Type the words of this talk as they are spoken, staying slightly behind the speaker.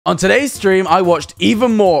On today's stream, I watched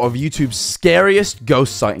even more of YouTube's scariest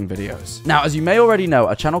ghost sighting videos. Now, as you may already know,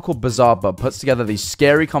 a channel called BizarreBub puts together these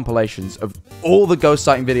scary compilations of all the ghost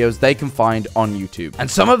sighting videos they can find on YouTube. And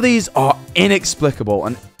some of these are inexplicable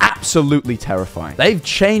and absolutely terrifying. They've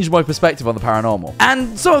changed my perspective on the paranormal.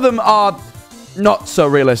 And some of them are not so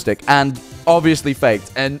realistic and obviously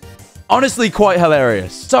faked and honestly quite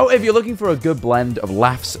hilarious. So if you're looking for a good blend of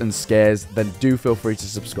laughs and scares, then do feel free to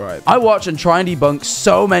subscribe. I watch and try and debunk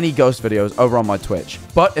so many ghost videos over on my Twitch,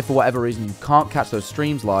 but if for whatever reason you can't catch those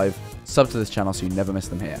streams live, sub to this channel so you never miss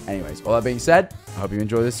them here. Anyways, all that being said, I hope you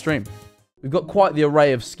enjoy this stream. We've got quite the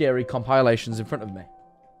array of scary compilations in front of me.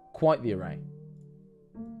 Quite the array.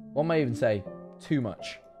 One may even say too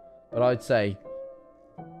much, but I'd say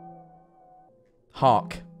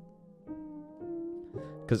hark.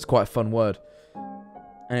 Because it's quite a fun word.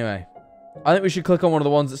 Anyway, I think we should click on one of the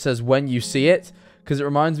ones that says when you see it, because it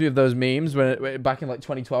reminds me of those memes when back in like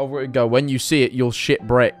 2012 where it would go, when you see it, you'll shit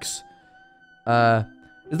bricks.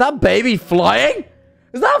 Is that baby flying?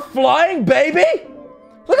 Is that a flying baby?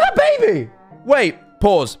 Look at that baby! Wait,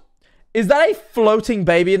 pause. Is that a floating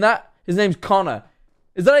baby in that? His name's Connor.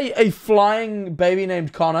 Is that a flying baby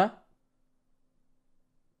named Connor?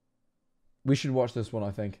 We should watch this one,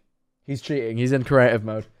 I think. He's cheating. He's in creative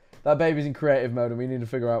mode. That baby's in creative mode, and we need to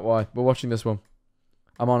figure out why. We're watching this one.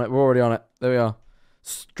 I'm on it. We're already on it. There we are.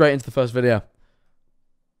 Straight into the first video.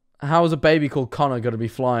 How is a baby called Connor going to be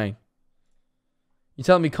flying? You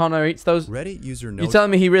telling me Connor eats those? Reddit user knows. You telling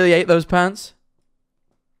me he really ate those pants?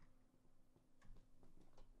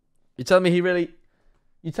 You telling me he really...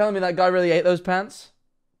 You telling me that guy really ate those pants?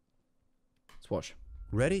 Let's watch.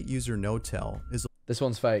 Reddit user NoTell is This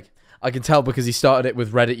one's fake. I can tell because he started it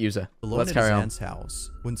with Reddit user. Let's carry on. Let's carry on. House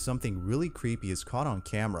when something really creepy is caught on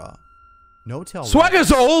camera. NoTell. Swagger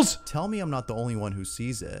souls! Tell me I'm not the only one who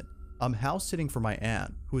sees it. I'm house sitting for my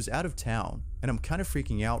aunt who is out of town, and I'm kind of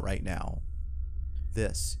freaking out right now.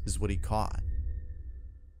 This is what he caught.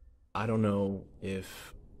 I don't know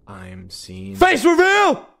if I'm seeing Face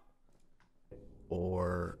reveal!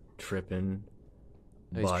 or tripping,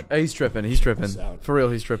 but He's tripping. He's tripping. For real,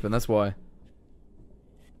 he's tripping. That's why.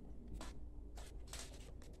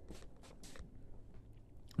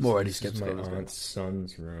 I'm already skeptical. This is my aunt's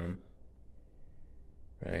son's room,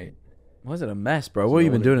 right? Why is it a mess, bro? What have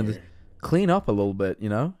you been doing in this? Clean up a little bit, you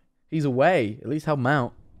know? He's away. At least help him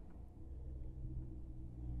out.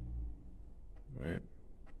 Right.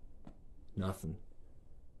 Nothing.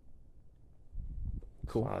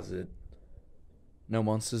 Cool. Closet. No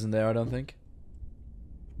monsters in there, I don't think.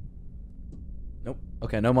 Nope.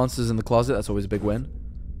 Okay, no monsters in the closet. That's always a big win.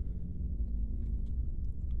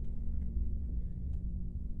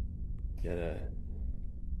 Get a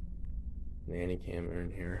nanny camera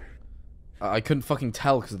in here. I couldn't fucking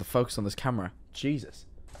tell because of the focus on this camera. Jesus.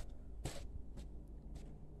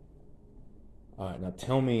 Alright, now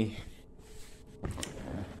tell me,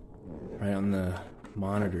 right on the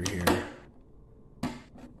monitor here,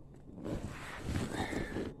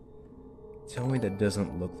 tell me that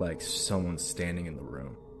doesn't look like someone standing in the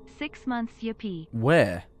room. 6 months, yippee.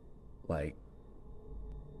 Where? Like,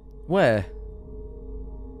 Where?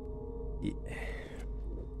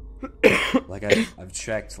 Like I've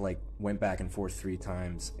checked, like went back and forth 3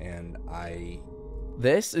 times, and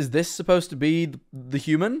Is this supposed to be the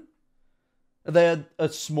human? Are they a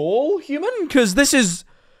small human? Because this is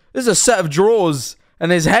a set of drawers,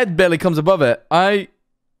 and his head barely comes above it. It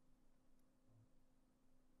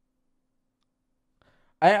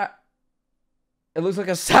looks like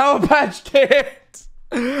a Sour Patch Kid.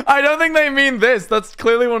 I don't think they mean this. That's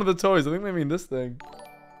clearly one of the toys. I think they mean this thing.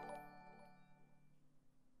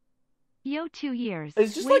 Yo, 2 years.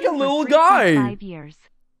 It's just Waiting like a little for guy. 3.5 years.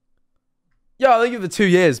 Yeah, I think of the 2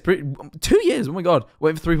 years. 2 years? Oh my god.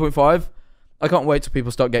 Waiting for 3.5? I can't wait till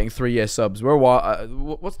people start getting 3-year subs. We're a while.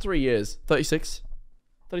 What's 3 years? 36?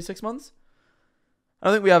 36 months? I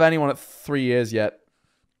don't think we have anyone at 3 years yet.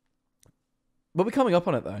 But we're coming up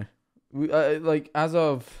on it though. Like, as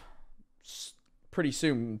of pretty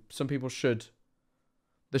soon, some people should.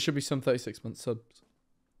 There should be some 36-month subs.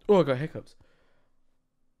 Oh, I got hiccups.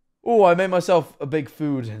 Oh, I made myself a big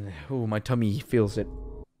food, and oh, my tummy feels it.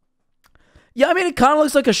 Yeah, I mean, it kind of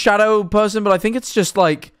looks like a shadow person, but I think it's just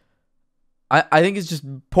like, I think it's just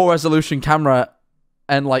poor resolution camera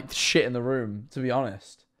and like shit in the room, to be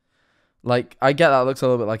honest. Like, I get that it looks a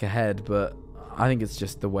little bit like a head, but I think it's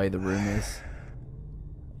just the way the room is.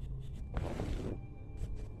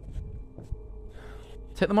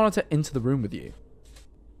 Take the monitor into the room with you.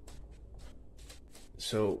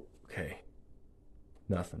 so, okay.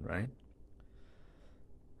 Nothing, right?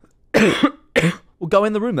 We'll go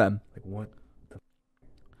in the room then. Like, what the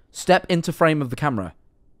Step into frame of the camera.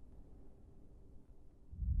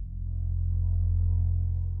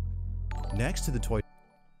 Next to the toy.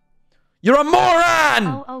 You're a moron!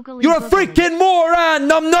 Oh, ogly You're a boogly. freaking moron!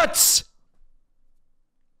 Numbnuts!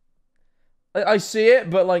 I see it,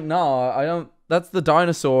 but like, nah, I don't. That's the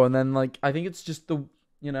dinosaur, and then like, I think it's just the,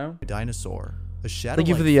 you know. Dinosaur. A shadow. Thank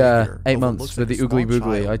you for the 8 months with the oogly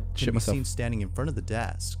boogly. I shit myself. Seen standing in front of the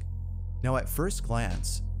desk. Now, at first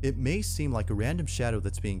glance, it may seem like a random shadow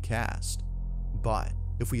that's being cast, but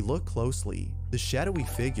if we look closely, the shadowy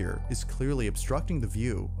figure is clearly obstructing the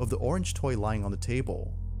view of the orange toy lying on the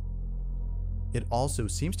table. It also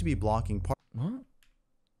seems to be blocking part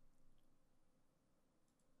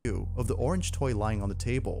of the orange toy lying on the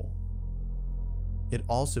table. It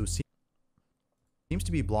also seems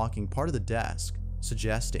to be blocking part of the desk,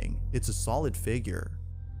 suggesting it's a solid figure.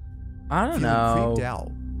 I don't Feeling know. creeped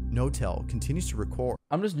out, Notel continues to record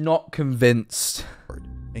I'm just not convinced.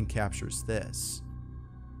 and captures this.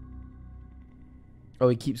 Oh,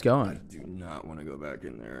 he keeps I going. do not want to go back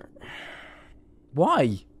in there.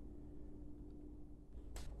 Why?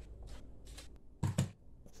 I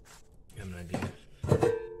have an idea.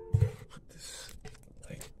 Put this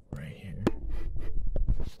like right here.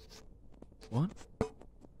 What?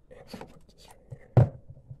 And put this right here.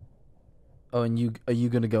 Oh, and are you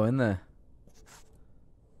gonna go in there?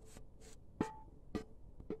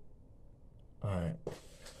 Alright.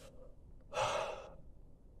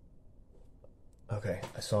 Okay,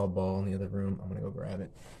 I saw a ball in the other room. I'm gonna go grab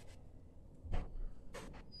it.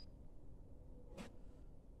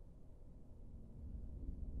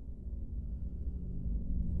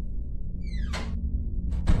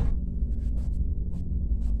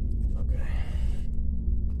 Okay.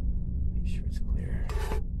 Make sure it's clear.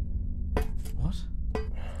 What?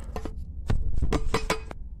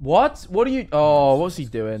 What? What are you? Oh, what's he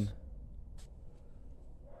doing?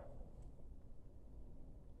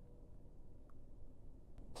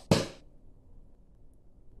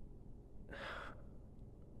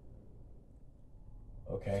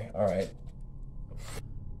 Okay, alright.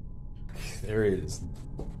 There is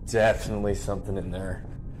definitely something in there.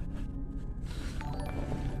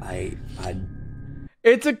 I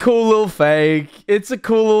It's a cool little fake. It's a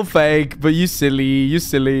cool little fake, but you silly. You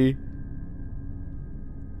silly.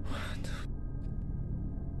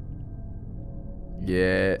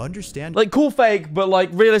 Yeah. Understand? Like, cool fake, but like,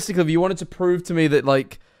 realistically, if you wanted to prove to me that,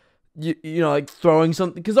 like, you know, like, throwing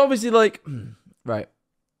something, because obviously, like, right.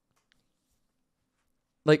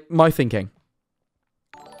 Like, my thinking.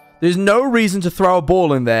 There's no reason to throw a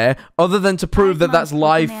ball in there other than to prove that that's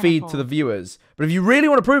live feed to the viewers. But if you really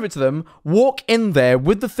want to prove it to them, walk in there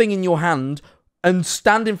with the thing in your hand and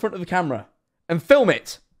stand in front of the camera and film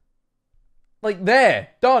it. Like, there.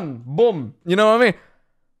 Done. Boom. You know what I mean?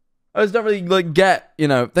 I just don't really, like, get, you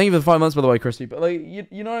know, thank you for the 5 months, by the way, Christy, but, like,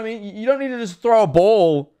 you know what I mean? You don't need to just throw a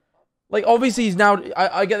ball. Like, obviously, he's now,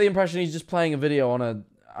 I get the impression he's just playing a video on a,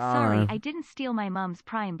 Sorry, I didn't steal my mom's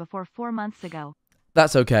Prime before 4 months ago.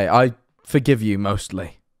 That's okay. I forgive you,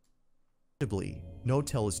 mostly.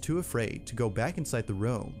 Notel is too afraid to go back inside the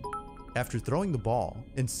room. After throwing the ball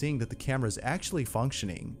and seeing that the camera is actually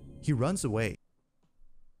functioning, he runs away.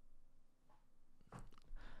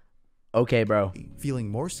 Okay, bro. Feeling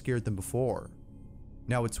more scared than before.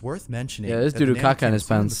 Now, it's worth mentioning Yeah, this that dude the with caca in mannequin his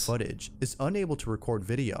seen in the pants. footage is unable to record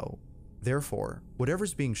video. Therefore,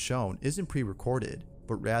 whatever's being shown isn't pre-recorded,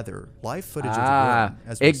 but rather live footage of the room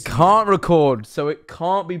as we it see can't record, so it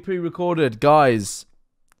can't be pre-recorded, guys.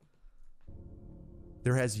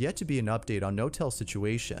 There has yet to be an update on Notel's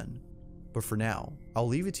situation, but for now, I'll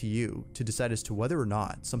leave it to you to decide as to whether or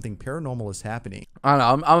not something paranormal is happening. I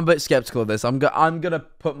don't know. I'm a bit skeptical of this. I'm gonna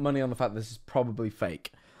put money on the fact that this is probably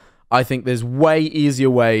fake. I think there's way easier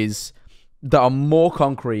ways that are more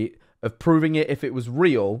concrete of proving it if it was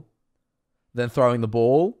real than throwing the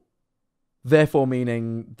ball. Therefore,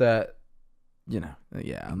 meaning that, you know,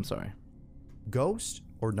 yeah. I'm sorry. Ghost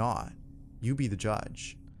or not, you be the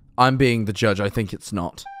judge. I'm being the judge. I think it's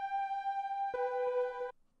not.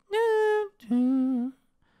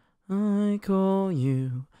 I call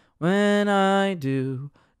you when I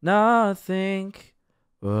do not think.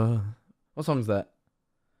 What song is that?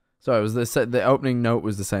 Sorry, it was the opening note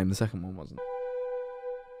was the same. The second one wasn't.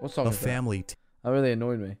 What song A is that? family. That really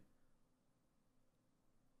annoyed me.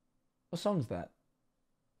 What song is that?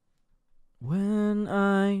 When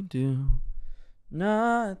I do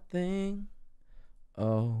nothing.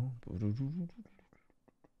 Oh.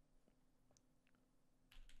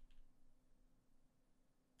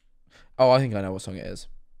 Oh, I think I know what song it is.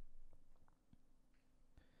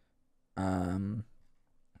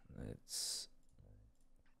 It's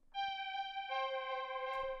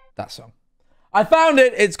That song. I found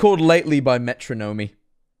it. It's called Lately by Metronomy.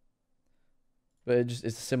 But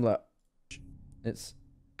it's similar. It's...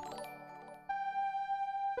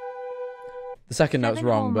 The second note's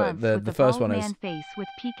wrong, but the first one is... face with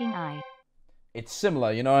peeking eye. It's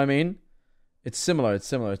similar, you know what I mean? It's similar, it's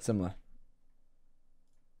similar, it's similar.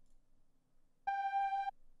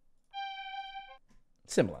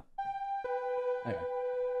 Similar. Anyway.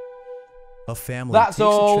 A family. That's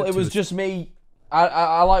all. It was just me.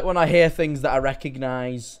 I like when I hear things that I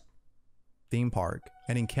recognize. Theme park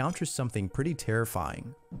and encounters something pretty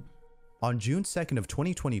terrifying. On June 2nd of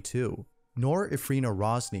 2022, Noor Ifrina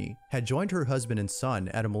Rosni had joined her husband and son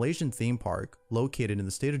at a Malaysian theme park located in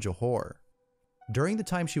the state of Johor. During the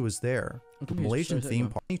time she was there, the Malaysian theme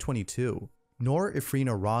park 2022, Noor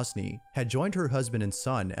Ifrina Rosni had joined her husband and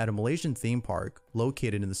son at a Malaysian theme park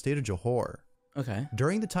located in the state of Johor. Okay.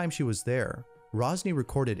 During the time she was there, Rosni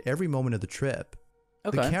recorded every moment of the trip.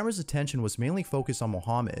 Okay. The camera's attention was mainly focused on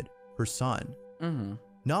Mohammed, her son.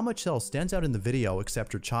 Not much else stands out in the video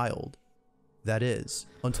except her child. That is,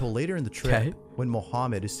 until later in the trip, when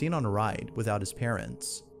Mohammed is seen on a ride without his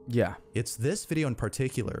parents. Yeah. It's this video in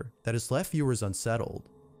particular that has left viewers unsettled.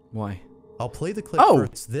 Why? I'll play the clip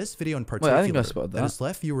first. It's this video in particular I think I spotted that has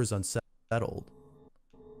left viewers unsettled.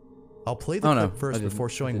 I'll play the clip first before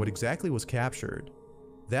showing what exactly was captured.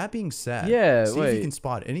 That being said, see if you can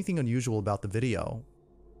spot anything unusual about the video.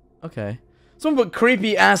 Okay. Some but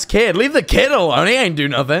creepy ass kid. Leave the kid alone. He ain't do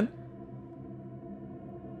nothing.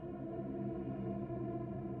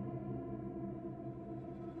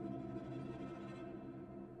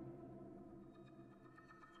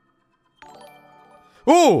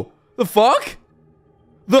 Ooh, the fuck?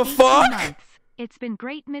 The fuck? It's been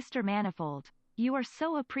great, Mr. Manifold. You are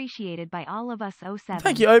so appreciated by all of us 07.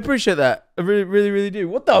 Thank you, I appreciate that. I really, really, really do.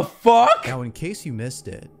 What the fuck? Now, in case you missed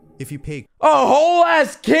it, if you pay... A whole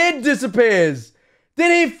ass kid disappears!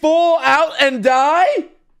 Did he fall out and die?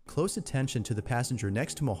 Close attention to the passenger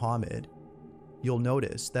next to Mohammed, you'll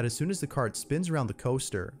notice that as soon as the cart spins around the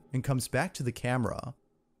coaster and comes back to the camera,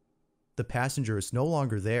 the passenger is no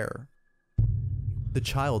longer there. The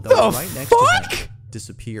child that was right next to him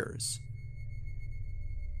disappears.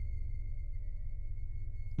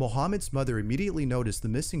 Mohammed's mother immediately noticed the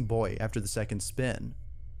missing boy after the second spin.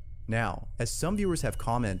 Now, as some viewers have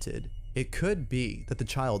commented, it could be that the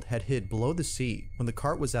child had hid below the seat when the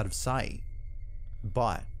cart was out of sight.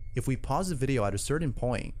 But if we pause the video at a certain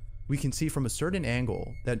point, we can see from a certain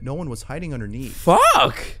angle that no one was hiding underneath.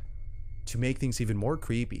 Fuck! To make things even more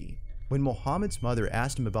creepy, when Mohammed's mother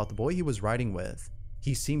asked him about the boy he was riding with,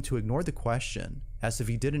 he seemed to ignore the question, as if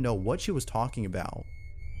he didn't know what she was talking about.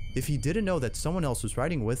 If he didn't know that someone else was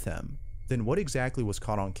riding with him, then what exactly was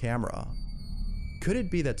caught on camera? Could it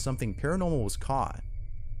be that something paranormal was caught?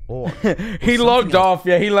 Or he logged off,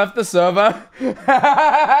 yeah, he left the server.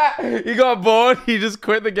 He got bored, he just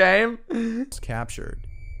quit the game. It's captured.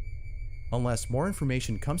 Unless more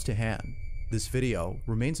information comes to hand, this video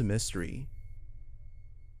remains a mystery.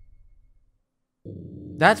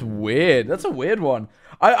 That's weird. That's a weird one.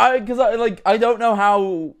 I don't know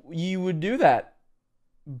how you would do that.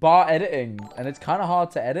 Bar editing, and it's kind of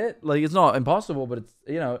hard to edit. Like, it's not impossible, but it's,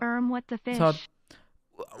 you know. What the fish?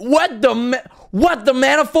 What the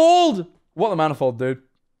manifold? What the manifold, dude?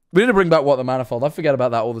 We need to bring back what the manifold. I forget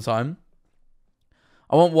about that all the time.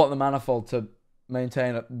 I want what the manifold to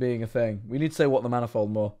maintain it being a thing. We need to say what the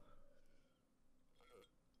manifold more.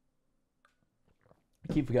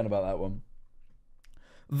 I keep forgetting about that one.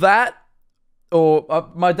 That,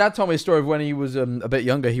 or my dad told me a story of when he was a bit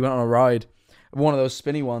younger. He went on a ride, one of those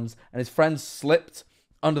spinny ones, and his friend slipped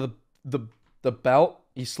under the belt.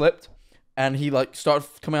 He slipped, and he like started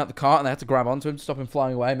coming out the cart, and they had to grab onto him to stop him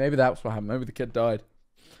flying away. Maybe that's what happened. Maybe the kid died,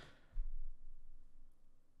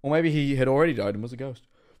 or maybe he had already died and was a ghost.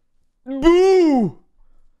 Boo!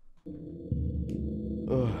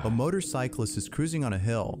 A motorcyclist is cruising on a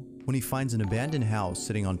hill when he finds an abandoned house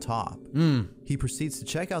sitting on top. He proceeds to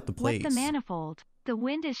check out the place. What the manifold? The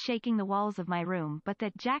wind is shaking the walls of my room, but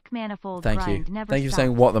that Jack Manifold Thank grind you. never Thank you for stops.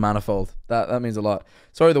 saying what the manifold. That means a lot.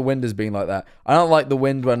 Sorry the wind is being like that. I don't like the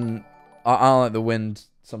wind when... I don't like the wind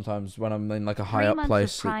sometimes when I'm in like a high up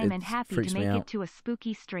place. Of prime it and happy freaks to me make out. it to a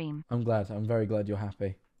spooky stream. I'm glad. I'm very glad you're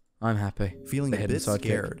happy. I'm happy. Feeling The a hidden bit sidekick.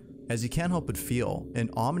 scared, as he can't help but feel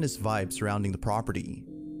an ominous vibe surrounding the property.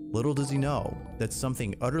 Little does he know that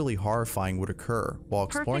something utterly horrifying would occur while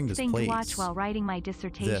exploring Perfect this thing place. to watch while writing my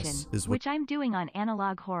dissertation, This is what- which I'm doing on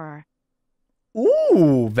analog horror.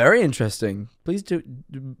 Ooh, very interesting. Please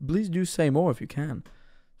do say more if you can.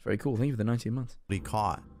 It's very cool. Thank you for the 19 months. He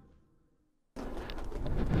caught.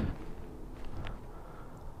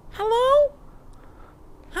 Hello?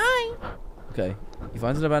 Hi. Okay. He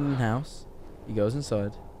finds an abandoned house. He goes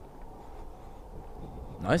inside.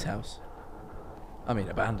 Nice house. I mean,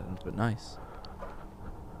 abandoned, but nice.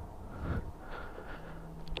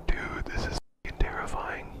 Dude, this is f***ing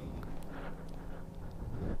terrifying.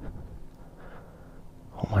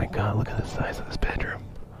 Oh my god, look at the size of this bedroom.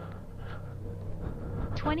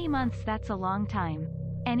 20 months, that's a long time.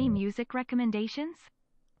 Any music recommendations?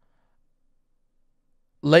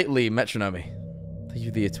 Lately, Metronome. Thank you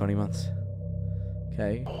for the year 20 months.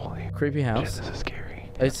 Okay. Holy creepy house. shit, this is scary.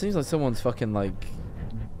 It seems like someone's fucking like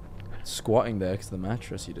squatting there because of the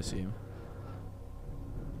mattress, you'd assume.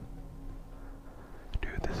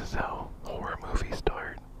 Dude, this is how horror movies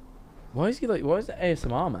start. Why is he like, why is it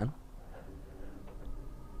ASMR, man?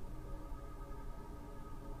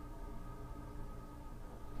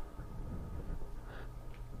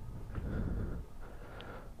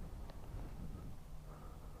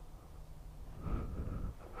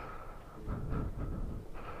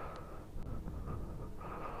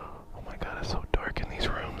 Oh my god, it's so dark in these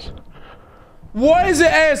rooms. Why is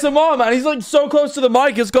it ASMR, man? He's like so close to the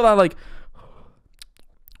mic, it's got that like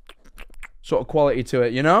sort of quality to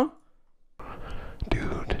it, you know?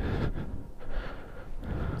 Dude.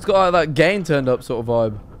 It's got like that gain turned up sort of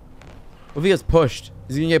vibe. What if he gets pushed?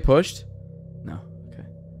 Is he gonna get pushed? No. Okay.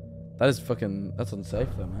 That is fucking, that's unsafe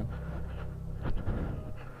though, man.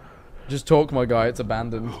 Just talk, my guy, it's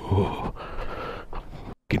abandoned. Oh,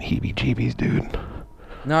 fucking heebie-jeebies, dude.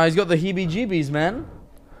 No, he's got the heebie-jeebies, man.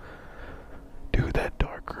 Dude, that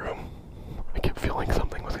dark room. I kept feeling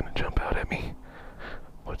something was gonna jump out at me.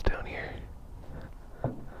 What's down here?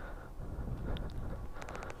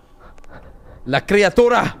 La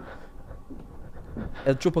criatura.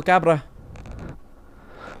 El chupacabra.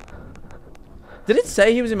 Did it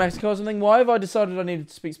say he was in Mexico or something? Why have I decided I needed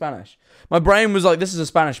to speak Spanish? My brain was like, this is a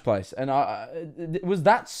Spanish place. And was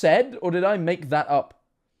that said, or did I make that up?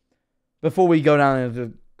 Before we go down into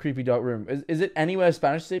the creepy dark room. Is it anywhere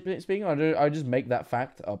Spanish speaking, or do I just make that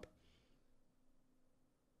fact up?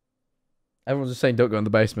 Everyone's just saying don't go in the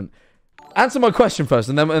basement. Answer my question first,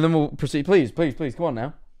 and then we'll proceed. Please, please, please, come on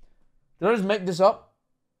now. Did I just make this up?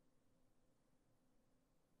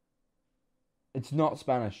 It's not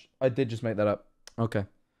Spanish. I did just make that up. Okay.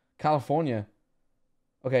 California.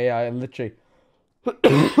 Okay, yeah, I literally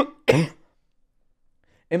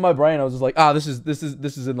in my brain I was just like, this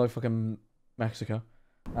is in like fucking Mexico.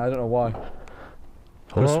 I don't know why.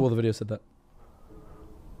 I could have swore the video said that.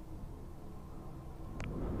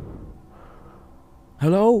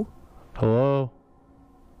 Hello? Hello?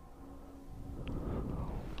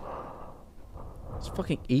 It's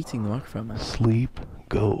fucking eating the microphone, man. Sleep,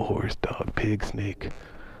 goat, horse, dog, pig, snake.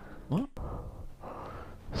 What?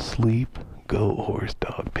 Sleep, goat, horse,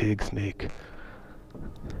 dog, pig, snake.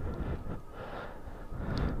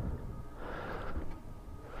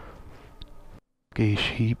 Okay,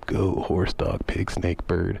 sheep, goat, horse, dog, pig, snake,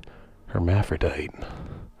 bird, hermaphrodite.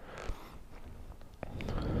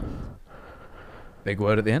 Big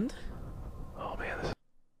word at the end? Oh man, this is...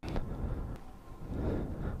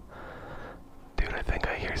 Dude, I think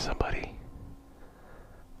I hear somebody.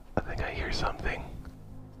 I think I hear something.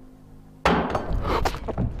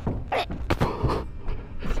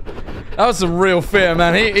 That was some real fear,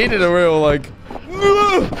 man. He did a real, like...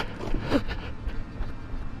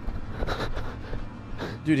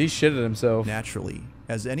 Dude, he shitted himself. Naturally,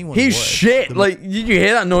 as anyone He would, shit! Like, did you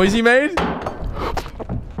hear that noise he made?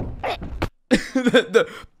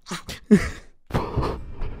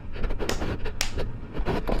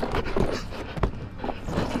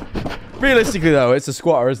 Realistically, though, it's a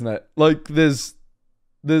squatter, isn't it? Like, there's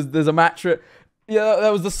a mattress. Yeah,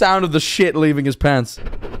 that was the sound of the shit leaving his pants.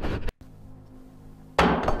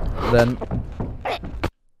 Then...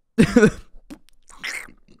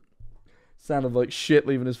 sound of, like, shit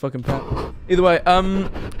leaving his fucking pants. Either way,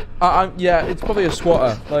 yeah, it's probably a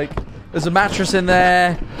squatter. Like, there's a mattress in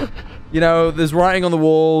there. You know, there's writing on the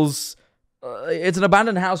walls. It's an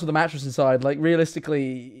abandoned house with a mattress inside. Like,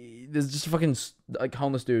 realistically, there's just a fucking, like,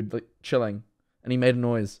 homeless dude, like, chilling. And he made a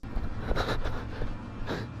noise.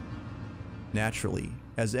 Naturally,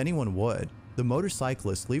 as anyone would, the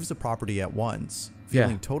motorcyclist leaves the property at once,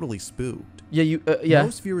 feeling totally spooked. Yeah, yeah.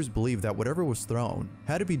 Most viewers believe that whatever was thrown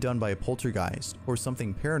had to be done by a poltergeist or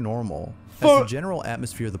something paranormal, as the general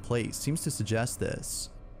atmosphere of the place seems to suggest this.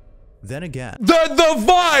 Then again, The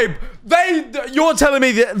vibe! You're telling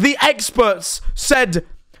me that the experts said,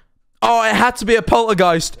 oh, it had to be a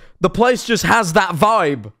poltergeist. The place just has that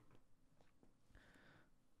vibe.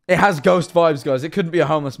 It has ghost vibes, guys. It couldn't be a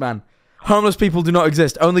homeless man. Homeless people do not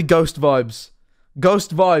exist. Only ghost vibes.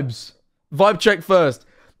 Ghost vibes. Vibe check first.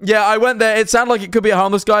 Yeah, I went there. It sounded like it could be a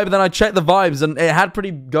homeless guy, but then I checked the vibes, and it had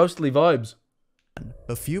pretty ghostly vibes.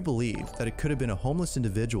 A few believe that it could have been a homeless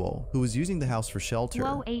individual who was using the house for shelter.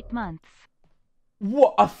 Whoa, 8 months.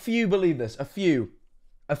 What? A few believe this. A few.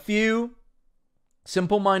 A few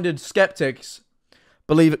simple-minded skeptics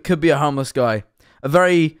believe it could be a homeless guy. A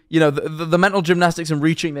very, you know, the mental gymnastics and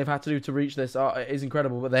reaching they've had to do to reach this is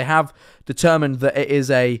incredible, but they have determined that it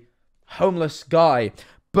is a homeless guy.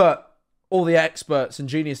 But all the experts and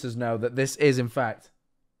geniuses know that this is, in fact,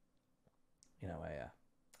 you know, a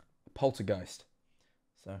poltergeist.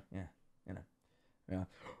 So, yeah, you know, yeah.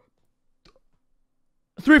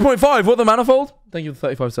 3.5, what the Manifold? Thank you for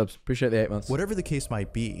 35 subs. Appreciate the 8 months. Whatever the case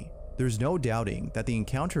might be, there's no doubting that the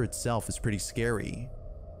encounter itself is pretty scary.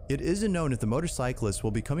 It isn't known if the motorcyclist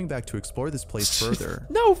will be coming back to explore this place further.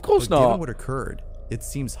 No, of course not. Given what occurred, it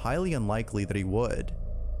seems highly unlikely that he would.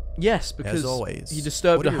 Yes, because as always, he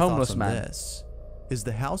disturbed what are a your homeless thoughts on man. This? Is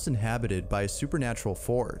the house inhabited by a supernatural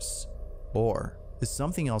force, or is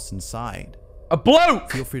something else inside? A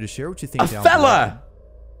bloke! Feel free to share what you think A down fella!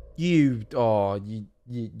 below. You.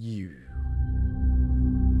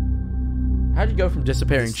 How'd you go from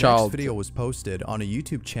disappearing This child? next video was posted on a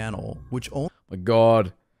YouTube channel, which only My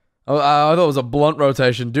God. I thought it was a blunt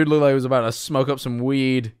rotation. Dude looked like he was about to smoke up some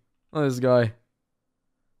weed. Look at this guy.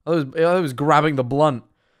 I thought he was grabbing the blunt.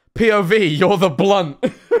 POV, you're the blunt.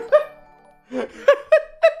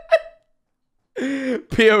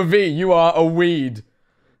 POV, you are a weed.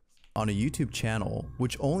 on a YouTube channel,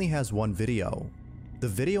 which only has one video. The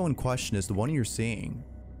video in question is the one you're seeing.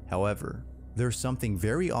 However, there's something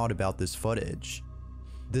very odd about this footage.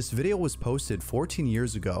 This video was posted 14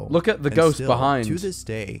 years ago. Look at the and ghost still, behind. to this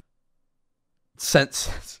day,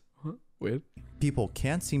 Weird. people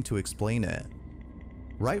can't seem to explain it.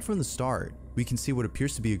 Right from the start, we can see what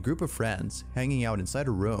appears to be a group of friends hanging out inside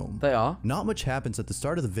a room. They are. Not much happens at the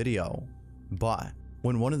start of the video, but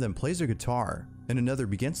when one of them plays their guitar and another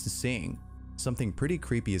begins to sing, something pretty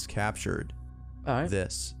creepy is captured. Alright.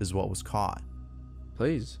 This is what was caught.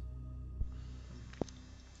 Please.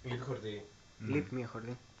 Λείπει μία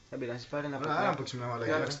χορδή. Δεν πειράζει, πάρε ένα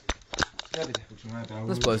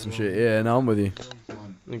Let's play some shit. Yeah, no, I'm with you.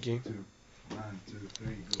 Okay.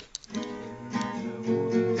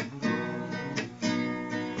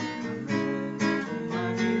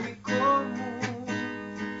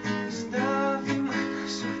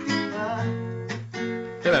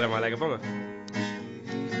 Έλα ρε μαλάκα, πάμε.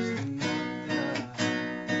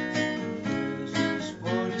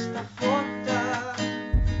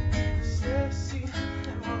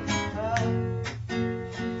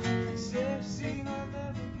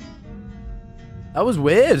 That was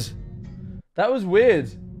weird. That was weird.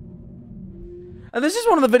 And this is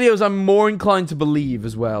one of the videos I'm more inclined to believe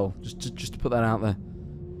as well. Just to put that out there.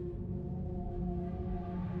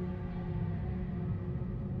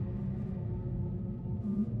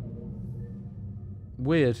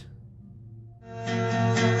 Weird.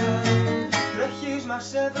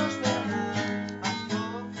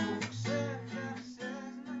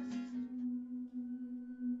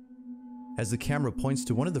 As the camera points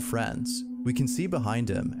to one of the friends, we can see behind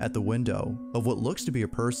him at the window of what looks to be a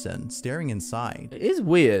person staring inside. It is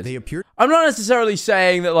weird. They appear I'm not necessarily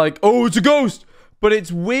saying that like, oh, it's a ghost, but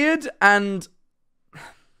it's weird, and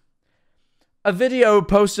a video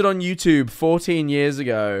posted on YouTube 14 years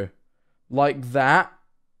ago like that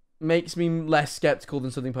makes me less skeptical than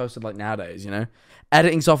something posted like nowadays, you know?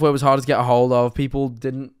 Editing software was hard to get a hold of. People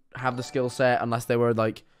didn't have the skill set unless they were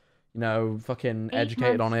like, you know, fucking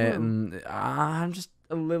educated on it, and I'm just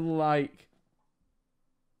a little like,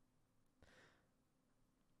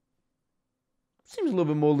 seems a little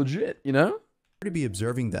bit more legit, you know? to be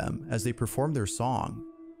observing them as they perform their song.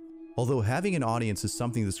 Although having an audience is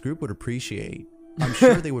something this group would appreciate, I'm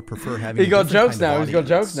sure they would prefer having He got jokes kind of now. He's got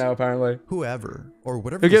audience. jokes now, apparently. Whoever, or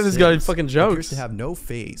whatever Who gives this guy is, fucking appears jokes? to have no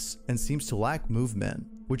face and seems to lack movement,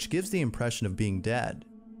 which gives the impression of being dead.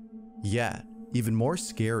 Yet, even more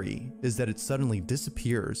scary is that it suddenly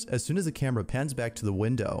disappears as soon as the camera pans back to the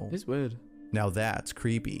window. It's weird. Now that's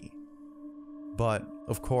creepy. But,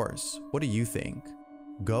 of course, what do you think?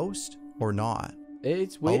 Ghost or not?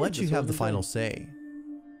 It's weird. I'll let you that's have all the I'm final saying. say.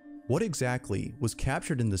 What exactly was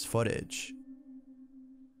captured in this footage?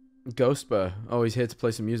 Ghostbur. Oh, he's here to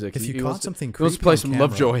play some music. If you He caught wants to- something he wants to creepy play on some camera,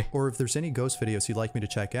 Lovejoy. or if there's any ghost videos you'd like me to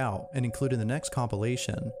check out and include in the next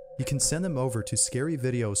compilation, you can send them over to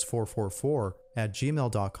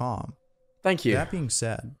scaryvideos444@gmail.com. Thank you. That being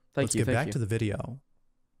said, Thank let's you, get thank back you. to the video.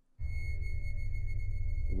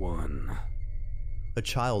 1. A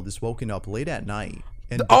child is woken up late at night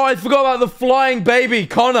and Oh, I forgot about the flying baby,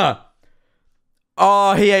 Connor.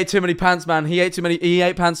 Oh, he ate too many pants, man. He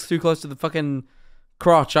ate pants too close to the fucking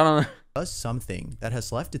crotch. I don't know. Does something that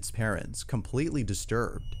has left its parents completely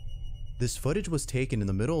disturbed. This footage was taken in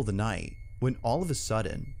the middle of the night when all of a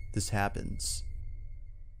sudden this happens.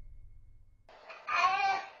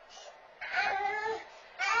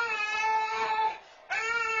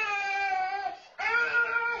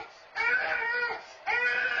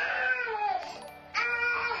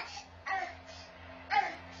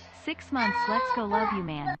 "6 months, let's go, love you,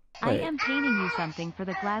 man. I Wait. am painting you something for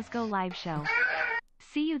the Glasgow live show.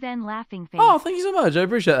 See you then, laughing face." Oh, thank you so much. I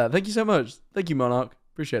appreciate that. Thank you so much. Thank you, Monarch.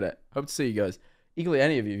 Appreciate it. Hope to see you guys. Equally,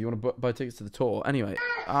 any of you, if you want to buy tickets to the tour. Anyway,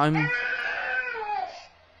 I'm...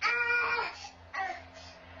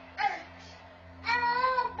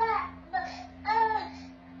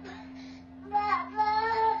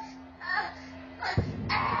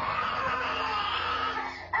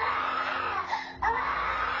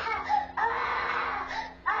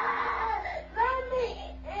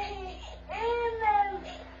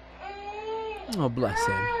 Oh, bless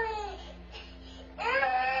him.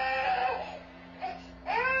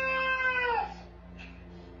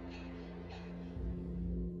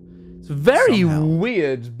 It's very Somehow.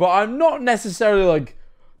 weird, but I'm not necessarily like,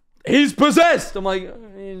 he's possessed. I'm like,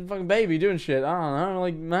 he's a fucking baby doing shit. I don't know.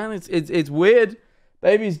 Like, man, it's weird.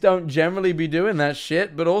 Babies don't generally be doing that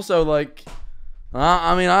shit, but also like,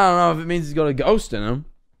 I mean, I don't know if it means he's got a ghost in him.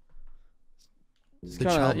 It's The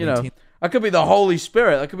kind child of, you know, maintained- that could be the Holy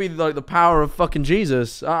Spirit. That could be like the power of fucking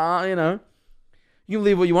Jesus. You know, you can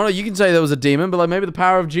believe what you want. You can say there was a demon, but like maybe the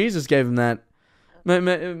power of Jesus gave him that.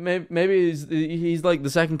 Maybe he's like the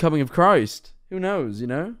second coming of Christ. Who knows? You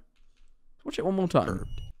know. Watch it one more time.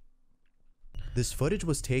 This footage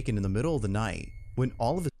was taken in the middle of the night when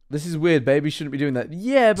all of a This is weird. Babies shouldn't be doing that.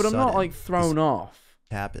 Yeah, but I'm not Sudden. like thrown off.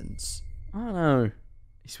 happens. I don't know.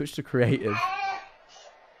 He switched to creative.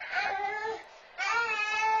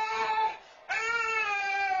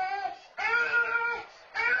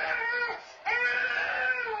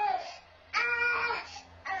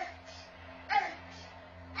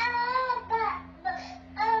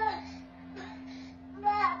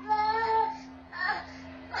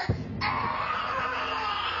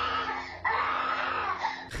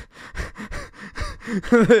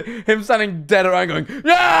 Him standing dead around going,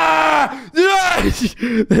 ah! Ah! This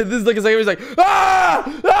is like a second, he's like,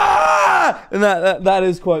 ah! Ah! And that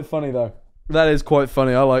is quite funny though. That is quite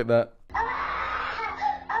funny. I like that.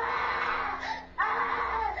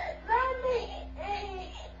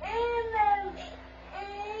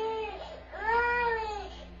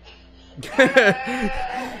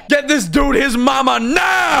 Get this dude his mama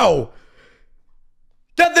now!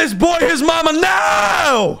 Get this boy his mama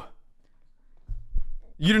now!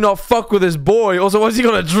 You do not fuck with this boy. Also, what's he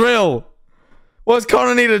got a drill? What's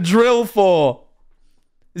Connor need a drill for?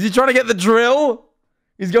 Is he trying to get the drill?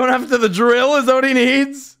 He's going after the drill? Is that what he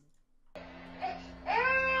needs?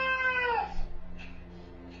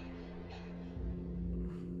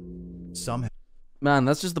 Somehow, Man,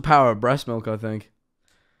 that's just the power of breast milk, I think.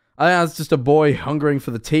 I think that's just a boy hungering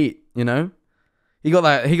for the teat, you know? He got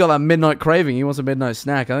that midnight craving. He wants a midnight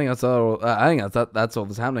snack. I think that's all. I think that's all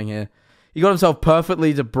that's happening here. He got himself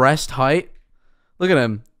perfectly to breast height. Look at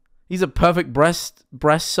him. He's a perfect breast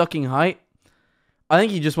sucking height. I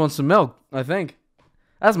think he just wants some milk. I think.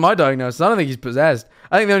 That's my diagnosis. I don't think he's possessed.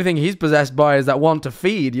 I think the only thing he's possessed by is that want to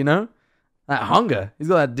feed, you know? That hunger. He's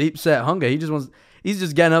got that deep set hunger. He just wants, he's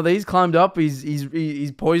just getting up there. He's climbed up.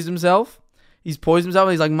 He's poised himself. He's poised himself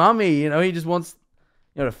and he's like, "Mommy," you know, he just wants,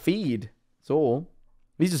 you know, to feed. That's all.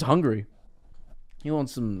 He's just hungry. He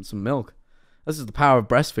wants some milk. This is the power of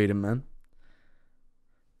breastfeeding, man.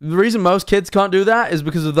 The reason most kids can't do that is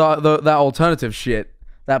because of that alternative shit,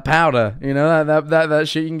 that powder, you know, that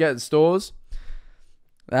shit you can get at stores.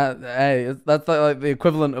 Hey, that's like the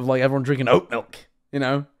equivalent of like everyone drinking oat milk, you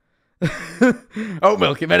know. Oat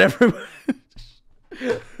milk, it made everyone.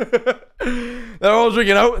 They're all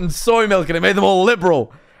drinking oat and soy milk, and it made them all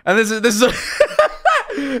liberal. And this is.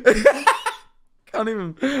 I can't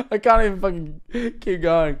even fucking keep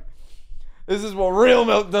going. This is what real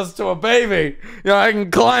milk does to a baby. You know, I can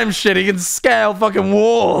climb shit. He can scale fucking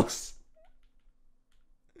walls.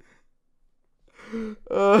 This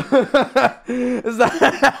is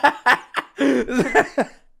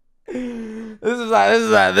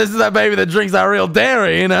that baby that drinks that real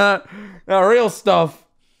dairy, you know, that real stuff,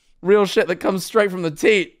 real shit that comes straight from the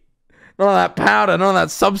teat. None of that powder, none of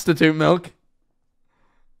that substitute milk.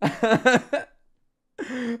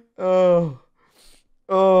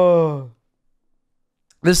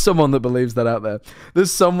 There's someone that believes that out there.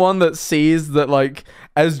 There's someone that sees that, like,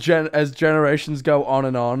 as generations go on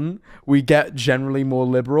and on, we get generally more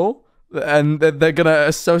liberal, and they're gonna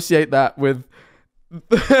associate that with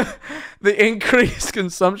the increased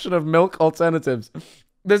consumption of milk alternatives.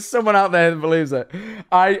 There's someone out there that believes it.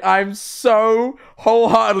 I'm so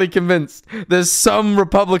wholeheartedly convinced there's some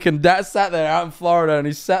Republican that sat there out in Florida, and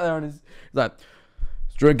he sat there and he's like,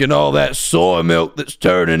 drinking all that soy milk that's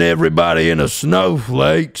turning everybody into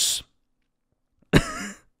snowflakes.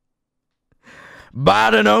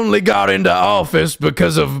 Biden only got into office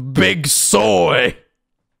because of big soy.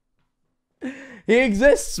 He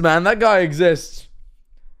exists, man. That guy exists.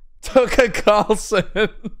 Tucker Carlson.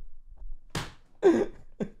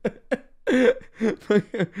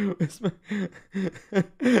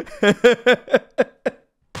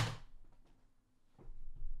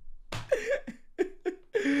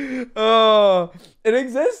 Oh, it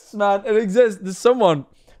exists, man. It exists. There's someone.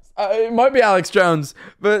 It might be Alex Jones,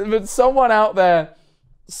 but someone out there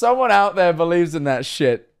believes in that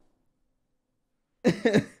shit.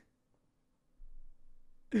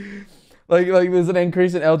 like there's an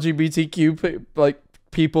increase in LGBTQ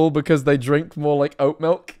people because they drink more like oat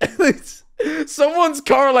milk. Someone's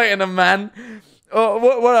correlating them, man. Oh,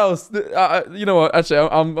 what else? You know what? Actually,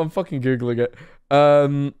 I'm fucking googling it.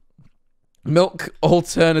 Milk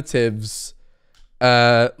alternatives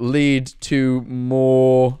lead to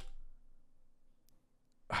more.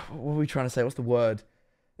 What are we trying to say? What's the word?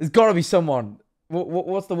 There's got to be someone.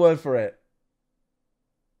 What's the word for it?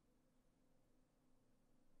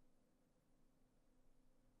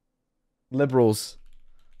 Liberals.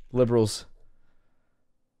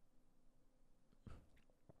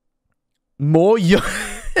 More young.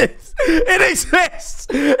 It exists.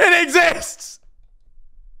 It exists.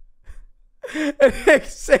 It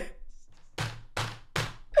exists.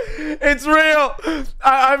 It's real.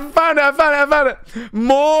 I found it.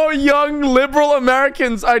 More young liberal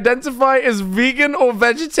Americans identify as vegan or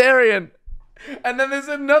vegetarian. And then there's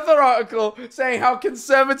another article saying how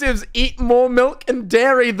conservatives eat more milk and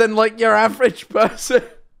dairy than like your average person.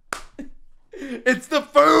 It's the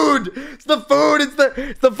food. It's the food.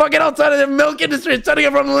 It's the fucking alternative milk industry. It's turning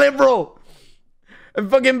everyone liberal. And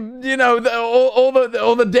fucking, you know,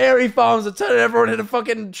 all the dairy farms are turning everyone into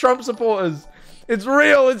fucking Trump supporters. It's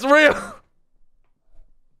real. It's real.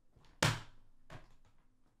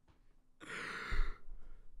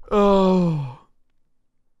 Oh.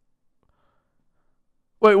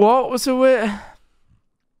 Wait, what? So it?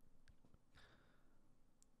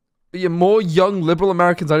 Yeah, more young liberal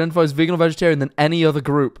Americans identify as vegan or vegetarian than any other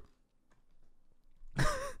group.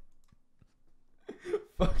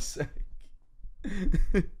 Fuck's sake.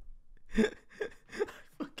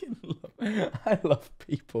 I love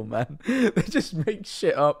people, man. They just make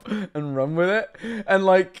shit up and run with it, and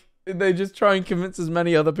like they just try and convince as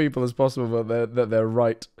many other people as possible that they're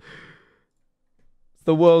right. It's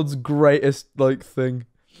the world's greatest like thing.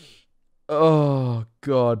 Oh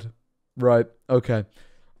god. Right. Okay.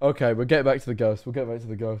 We'll get back to the ghost.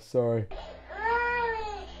 Sorry.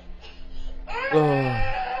 Oh.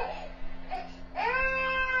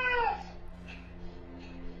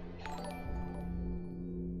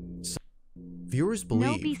 Viewers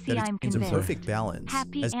believe that I'm it's a convinced. perfect balance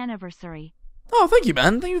Happy as anniversary. Oh, thank you,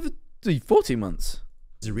 man. Thank you for the 14 months.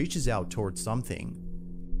 it reaches out towards something.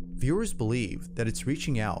 Viewers believe that it's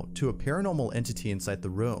reaching out to a paranormal entity inside the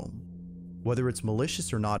room. Whether it's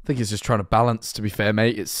malicious or not I think it's just trying to balance, to be fair,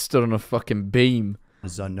 mate. It's stood on a fucking beam.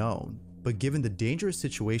 is unknown, but given the dangerous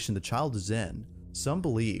situation the child is in, some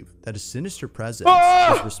believe that a sinister presence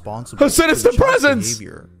is responsible A sinister for the child's presence!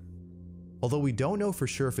 behavior. Although we don't know for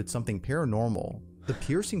sure if it's something paranormal, the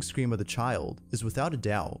piercing scream of the child is without a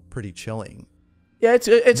doubt pretty chilling. Yeah, it's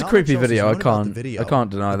a Not creepy much else is video. known about the I video, can't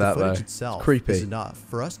deny but that the though. footage It's itself creepy. is enough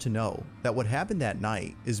for us to know that what happened that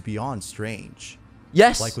night is beyond strange.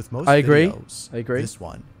 Yes, Like with most I agree. videos, I agree. this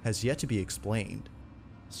one has yet to be explained.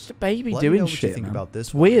 It's just a baby Let me know doing what you shit. think Man. about this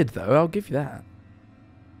It's one. weird though. I'll give you that.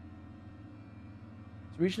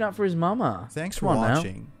 He's reaching out for his mama. Thanks Come for on now.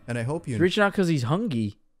 watching, and I hope you He's reaching out because he's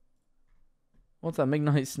hungry. What's that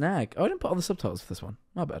midnight snack? Oh, I didn't put all the subtitles for this one.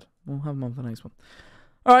 My bad. We'll have them on for the next one.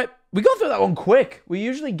 All right, we got through that one quick. We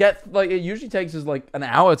usually get like it usually takes us like an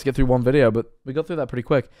hour to get through one video, but we got through that pretty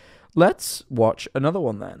quick. Let's watch another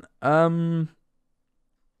one then.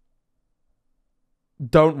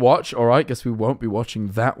 Don't watch. All right, guess we won't be watching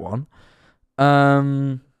that one.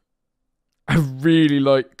 I really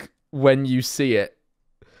like When You See It.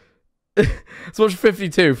 Let's watch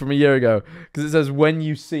 52 from a year ago because it says When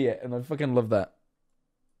You See It, and I fucking love that.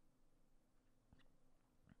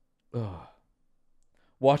 Ugh.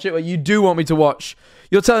 Watch it. Well, you do want me to watch.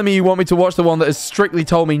 You're telling me you want me to watch the one that has strictly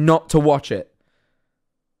told me not to watch it.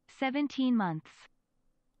 17 months.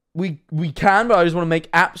 We can, but I just want to make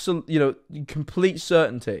absolute, complete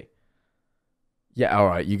certainty. Yeah, all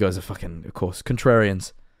right. You guys are fucking, of course,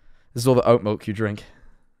 contrarians. This is all the oat milk you drink.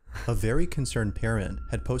 A very concerned parent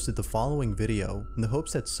had posted the following video in the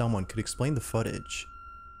hopes that someone could explain the footage.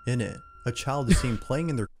 In it, a child is seen playing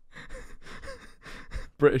in their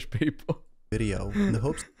British people. video in the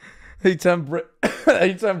hopes He turned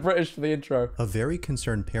British for the intro. A very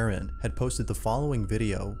concerned parent had posted the following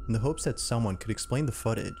video in the hopes that someone could explain the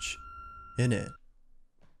footage. In it,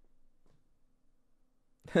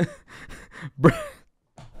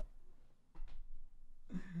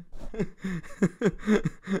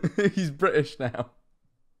 He's British now.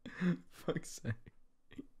 Fuck's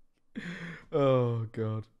sake. Oh,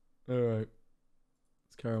 God. Alright.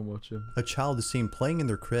 Let's carry on watching. a child is seen playing in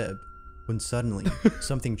their crib when suddenly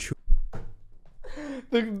something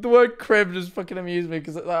The word crib just fucking amused me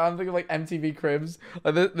because I'm thinking like MTV Cribs.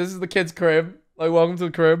 Like this is the kid's crib. Like, welcome to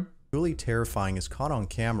the crib. truly terrifying is caught on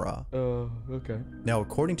camera. Oh, okay. Now,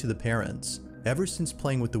 according to the parents, ever since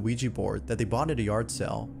playing with the Ouija board that they bought at a yard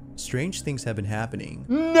sale, strange things have been happening.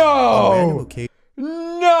 On random No! occasions,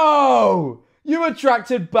 No! You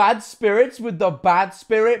attracted bad spirits with the bad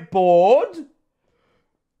spirit board?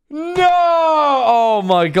 No! Oh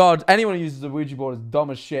my God. Anyone who uses a Ouija board is dumb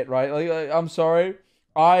as shit, right? Like, I'm sorry.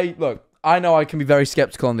 I know I can be very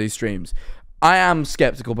skeptical on these streams. I am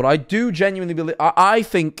skeptical, but I do genuinely believe. I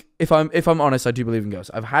think, if I'm honest, I do believe in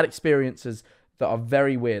ghosts. I've had experiences that are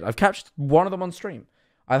very weird. I've captured one of them on stream.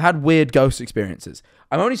 I've had weird ghost experiences.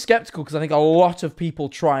 I'm only skeptical because I think a lot of people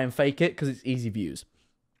try and fake it because it's easy views.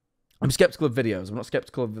 I'm skeptical of videos. I'm not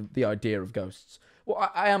skeptical of the idea of ghosts.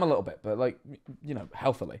 Well, I am a little bit, but like,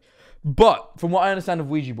 healthily. But from what I understand of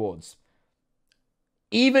Ouija boards,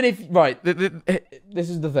 even if, right, this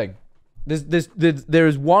is the thing.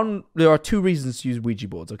 There are two reasons to use Ouija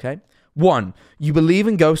boards, okay? One, you believe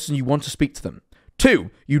in ghosts and you want to speak to them.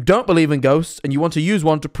 Two, you don't believe in ghosts and you want to use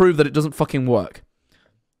one to prove that it doesn't fucking work.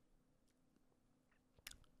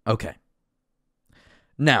 Okay.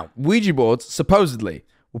 Now, Ouija boards, supposedly,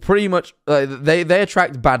 will pretty much, they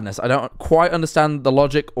attract badness. I don't quite understand the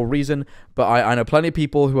logic or reason, but I know plenty of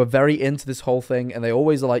people who are very into this whole thing, and they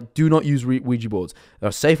always are like, do not use Ouija boards. There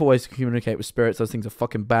are safer ways to communicate with spirits. Those things are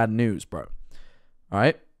fucking bad news, bro.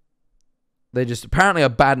 Alright? They just apparently are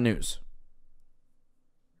bad news.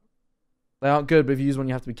 They aren't good, but if you use one,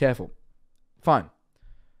 you have to be careful. Fine.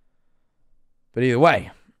 But either way,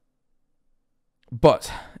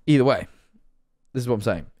 this is what I'm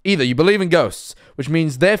saying. Either you believe in ghosts, which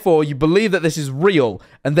means therefore you believe that this is real,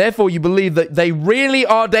 and therefore you believe that they really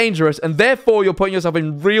are dangerous, and therefore you're putting yourself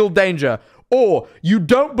in real danger, or you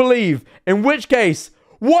don't believe, in which case,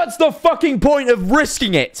 what's the fucking point of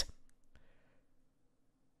risking it?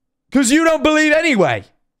 Because you don't believe anyway.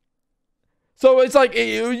 So it's like,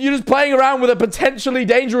 you're just playing around with a potentially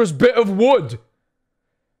dangerous bit of wood.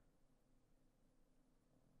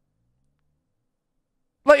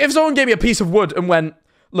 Like, if someone gave me a piece of wood and went,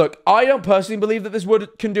 look, I don't personally believe that this wood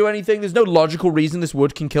can do anything. There's no logical reason this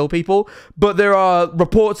wood can kill people. But there are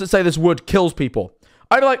reports that say this wood kills people.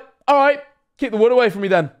 I'd be like, all right, keep the wood away from me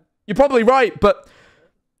then. You're probably right, but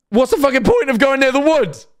what's the fucking point of going near the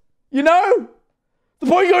wood? You know? The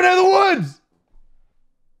point of going near the wood!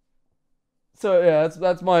 So, yeah,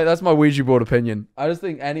 that's my Ouija board opinion. I just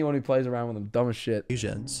think anyone who plays around with them, dumb as shit.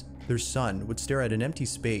 their son would stare at an empty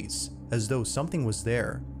space as though something was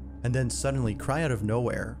there, and then suddenly cry out of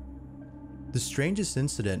nowhere. The strangest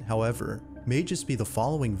incident, however, may just be the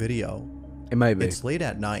following video. It may be. It's late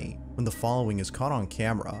at night when the following is caught on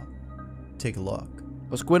camera. Take a look.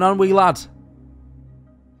 What's going on, wee lad?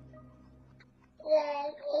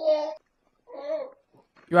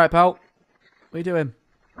 You right, pal? What are you doing?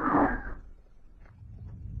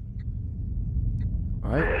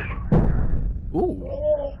 Alright. Ooh.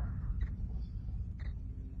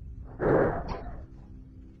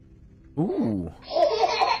 Ooh.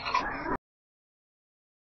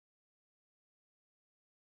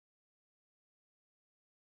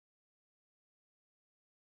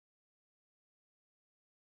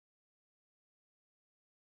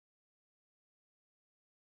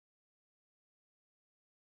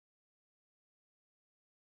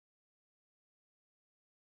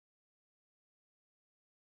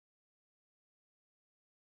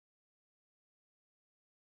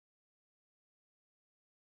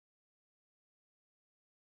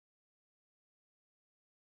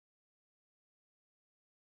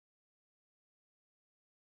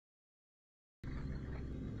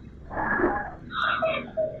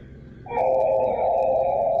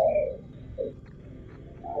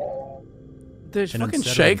 Dude, she An fucking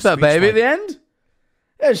unsettling shake that screech baby at like- the end?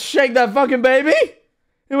 Yeah, shake that fucking baby.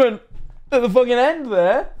 It went at the fucking end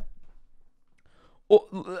there.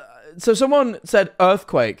 So someone said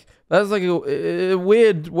earthquake. That's like a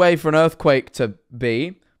weird way for an earthquake to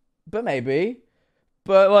be. But maybe.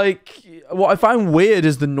 But, like, what I find weird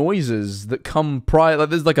is the noises that come prior. Like,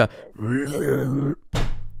 there's like a...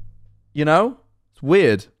 You know? It's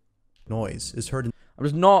weird. Noise is heard in... I'm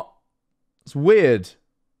just not... It's weird.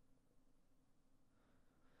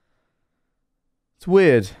 It's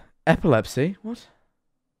weird. Epilepsy? What?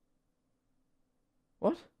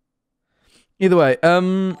 What? Either way, I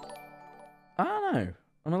don't know.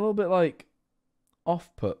 I'm a little bit, like,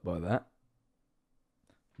 off-put by that.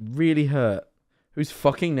 Really hurt. Who's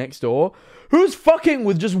fucking next door? Who's fucking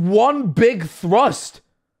with just one big thrust?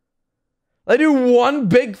 They do one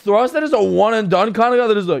big thrust. That is a one and done kind of guy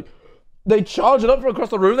that is like, they charge it up from across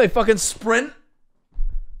the room. They fucking sprint.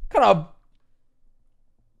 Kind of.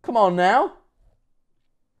 Come on now.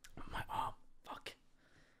 My arm. Fuck.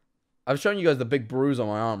 I've shown you guys the big bruise on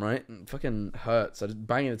my arm, right? It fucking hurts. I just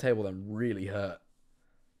banging the table then really hurt.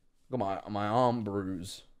 Look at my arm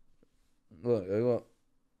bruise. Look.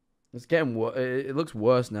 It's getting worse. It looks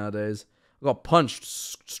worse nowadays. I got punched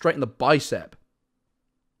straight in the bicep.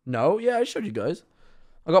 No? Yeah, I showed you guys.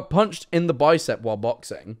 I got punched in the bicep while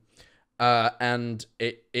boxing. And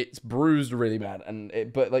it's bruised really bad.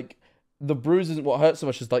 But, like, the bruise isn't what hurts so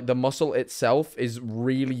much. It's, like, the muscle itself is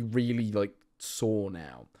really, really, like, sore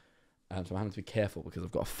now. So I'm having to be careful because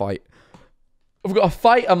I've got to fight. I've got to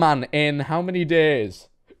fight a man in how many days?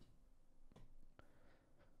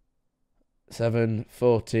 7,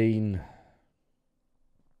 14,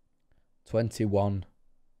 21,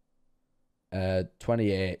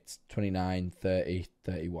 28, 29, 30,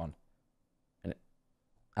 31. And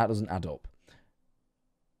that doesn't add up.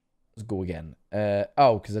 Let's go again.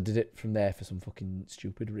 Oh, because I did it from there for some fucking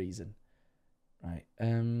stupid reason. Right.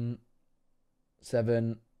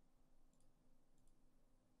 7.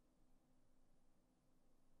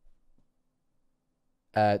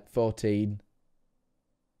 Uh, 14.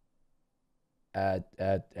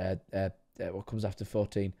 What comes after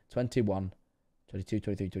 14? 21, 22,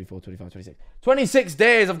 23, 24, 25, 26. 26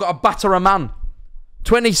 days I've got to batter a man.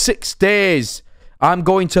 26 days. I'm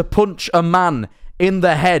going to punch a man in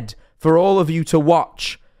the head for all of you to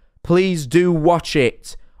watch. Please do watch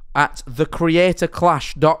it at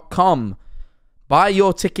thecreatorclash.com. Buy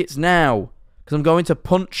your tickets now because I'm going to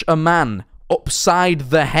punch a man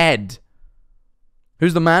upside the head.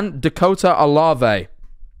 Who's the man? Dakota Olave.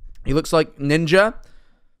 He looks like Ninja.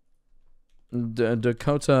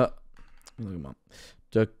 Dakota.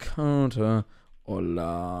 Dakota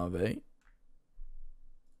Olave.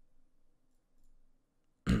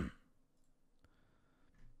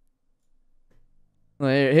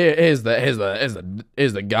 Here's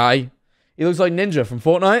the guy. He looks like Ninja from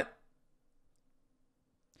Fortnite.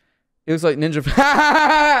 He looks like Ninja from...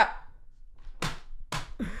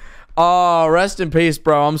 Oh, rest in peace,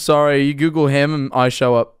 bro. I'm sorry. You Google him and I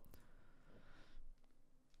show up.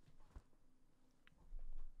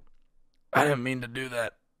 I didn't mean to do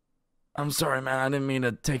that. I'm sorry, man. I didn't mean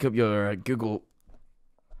to take up your Google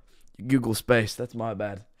space. That's my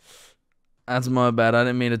bad. That's my bad. I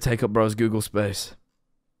didn't mean to take up bro's Google space.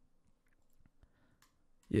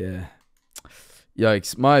 Yeah.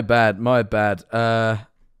 Yikes. My bad. My bad.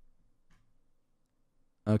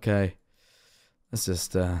 Okay. Let's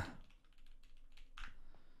just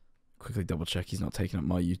quickly double check he's not taking up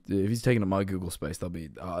my... If he's taking up my Google space, that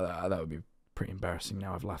would be pretty embarrassing.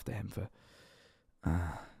 Now I've laughed at him for...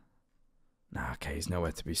 Nah, okay, he's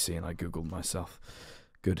nowhere to be seen. I Googled myself.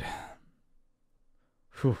 Good.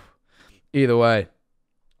 Whew. Either way,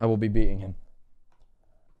 I will be beating him.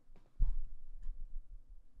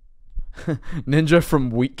 Ninja from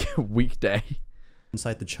Weekday.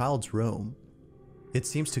 Inside the child's room. It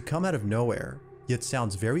seems to come out of nowhere, yet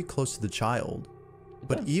sounds very close to the child.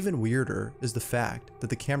 But even weirder is the fact that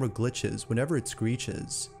the camera glitches whenever it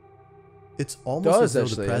screeches. It's almost as though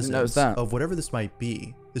the presence of whatever this might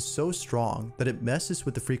be is so strong that it messes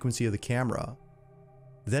with the frequency of the camera.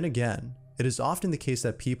 Then again, it is often the case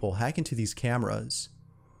that people hack into these cameras.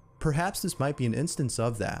 Perhaps this might be an instance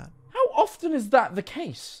of that. How often is that the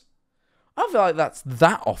case? I feel like that's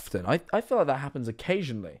that often. I feel like that happens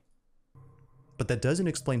occasionally. But that doesn't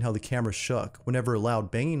explain how the camera shook whenever a loud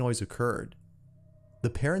banging noise occurred. The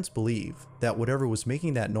parents believe that whatever was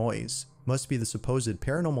making that noise must be the supposed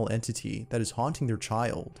paranormal entity that is haunting their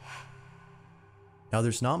child. Now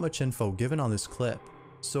there's not much info given on this clip,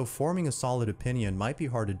 so forming a solid opinion might be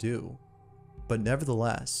hard to do. But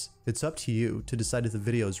nevertheless, it's up to you to decide if the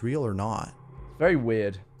video is real or not. Very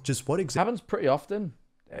weird. Just what exactly happens pretty often.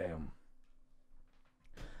 Damn.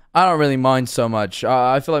 I don't really mind so much.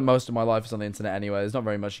 I feel like most of my life is on the internet anyway. There's not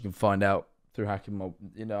very much you can find out through hacking my...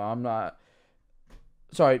 You know, I'm not...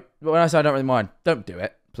 Sorry, when I say I don't really mind, don't do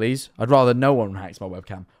it, please. I'd rather no one hacks my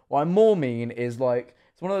webcam. What I more mean is, like,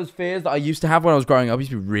 it's one of those fears that I used to have when I was growing up. I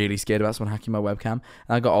used to be really scared about someone hacking my webcam. And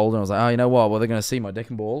I got older and I was like, oh, you know what? Well, they're going to see my dick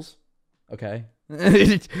and balls. Okay.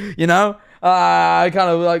 You know? I kind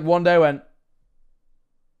of, like, one day went...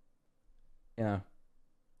 You know...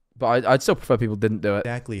 But I'd still prefer people didn't do it.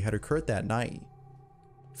 Exactly had occurred that night.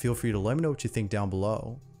 Feel free to let me know what you think down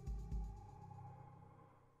below.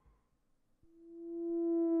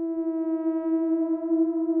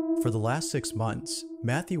 For the last 6 months,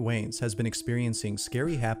 Matthew Waynes has been experiencing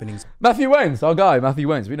scary happenings. Matthew Waynes, our guy, Matthew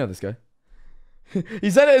Waynes. We know this guy.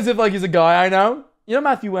 He said it as if like he's a guy I know. You know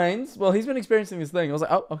Matthew Waynes? Well, he's been experiencing this thing. I was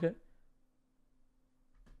like, oh, okay.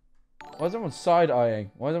 Why is everyone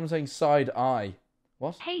side-eyeing? Why is everyone saying side-eye?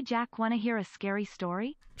 What? Hey Jack, wanna hear a scary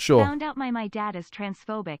story? Sure. Found out my dad is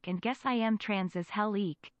transphobic and guess I am trans as hell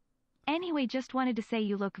eek. Anyway, just wanted to say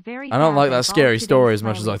you look very I don't like fab that and scary all story today's as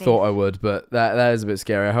much as I smiley thought I face. would, but that is a bit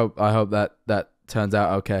scary. I hope that turns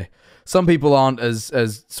out okay. Some people aren't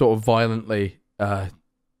as sort of violently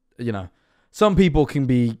you know. Some people can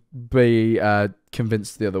be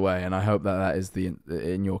convinced the other way, and I hope that is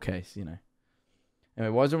in your case, you know.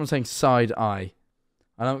 Anyway, why is everyone saying side eye?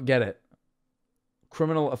 I don't get it.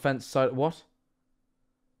 Criminal offense side... What?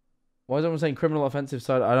 Why is everyone saying criminal offensive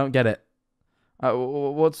side... I don't get it.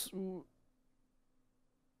 What's...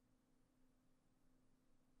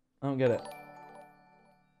 I don't get it.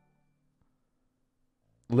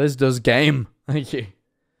 Liz does game. Thank you.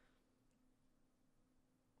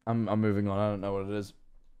 I'm moving on. I don't know what it is.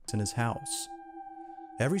 In his house.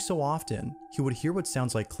 Every so often, he would hear what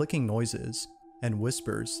sounds like clicking noises and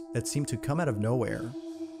whispers that seem to come out of nowhere.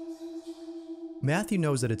 Matthew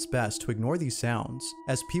knows that it's best to ignore these sounds,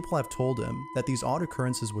 as people have told him that these odd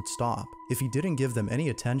occurrences would stop if he didn't give them any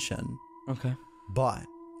attention. Okay. But,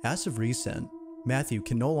 as of recent, Matthew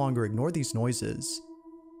can no longer ignore these noises.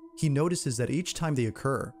 He notices that each time they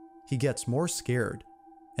occur, he gets more scared,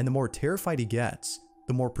 and the more terrified he gets,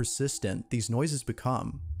 the more persistent these noises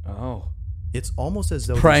become. Oh. It's almost as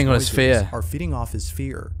though Preying these on his noises fear. are feeding off his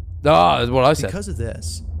fear. Ah, that's what I said. Because of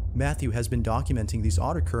this, Matthew has been documenting these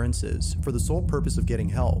odd occurrences for the sole purpose of getting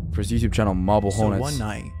help. For his YouTube channel, Marble Hornets. So one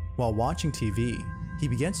night, while watching TV, he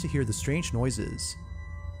begins to hear the strange noises.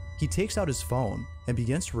 He takes out his phone and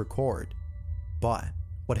begins to record. But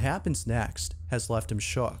what happens next has left him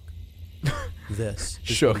shook. This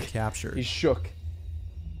is Shook. what he captured. He's shook.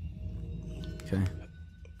 Okay.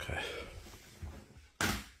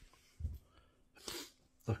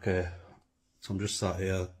 Okay. So I'm just sat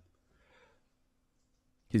here.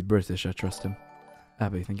 He's British, I trust him.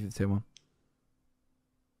 Abby, thank you for the tier 1.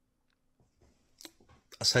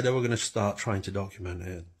 I said I were going to start trying to document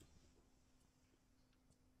it.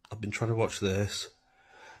 I've been trying to watch this.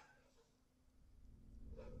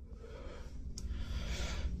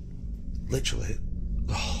 Literally,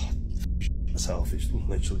 myself, it's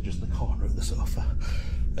literally just the corner of the sofa.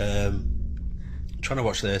 Trying to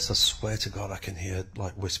watch this, I swear to God I can hear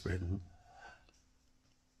like whispering.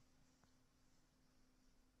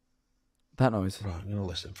 That noise. Right, I'm going to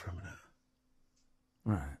listen for a minute.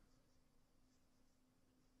 Right.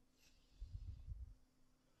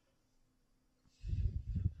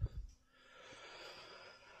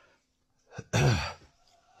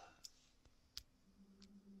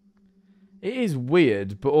 It is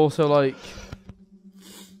weird, but also like...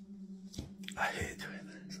 I hate doing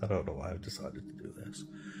this. I don't know why I've decided to do this.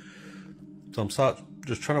 So I'm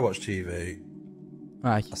just trying to watch TV.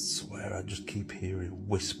 Aye. I swear I just keep hearing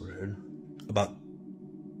whispering. About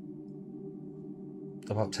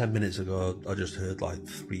 10 minutes ago, I just heard like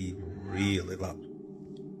 3 really loud.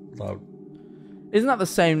 Isn't that the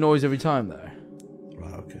same noise every time though?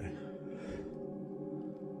 Right, okay.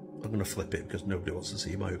 I'm gonna flip it because nobody wants to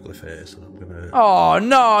see my ugly face, and I'm gonna Oh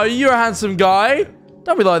no, you're a handsome guy.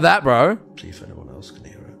 Don't be like that, bro. see if anyone else can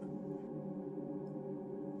hear it.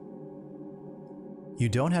 You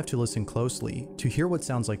don't have to listen closely to hear what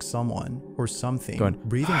sounds like someone or something Go on.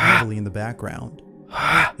 breathing heavily in the background.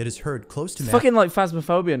 It is heard close to Fucking like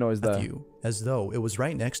phasmophobia noise though. Matthew, as though it was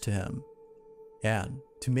right next to him. And,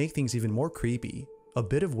 to make things even more creepy, a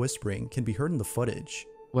bit of whispering can be heard in the footage.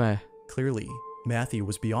 Where? Clearly, Matthew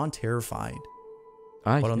was beyond terrified.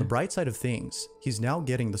 Aye. But on the bright side of things, he's now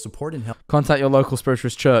getting the support and help. Contact your local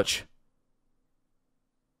spiritualist church.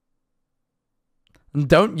 And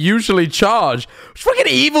don't usually charge. Which fucking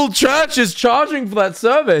evil church is charging for that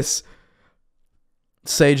service?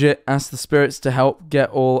 Sage it. Ask the spirits to help get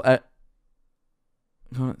all... God,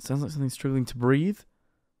 it sounds like something's struggling to breathe.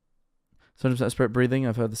 70% spirit breathing.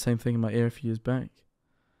 I've heard the same thing in my ear a few years back.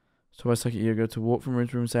 So I took it a year ago to walk from room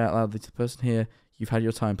to room, say out loudly to the person here, you've had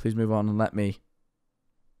your time. Please move on and let me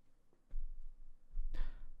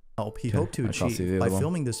help he hoped to achieve by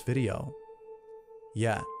filming this video.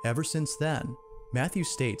 Yeah, ever since then, Matthew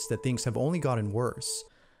states that things have only gotten worse.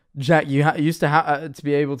 Jack, you used to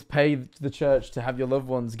be able to pay the church to have your loved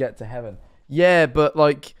ones get to heaven. Yeah, but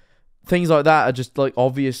like things like that are just like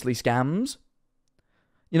obviously scams.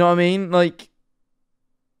 You know what I mean? Like,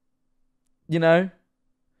 you know,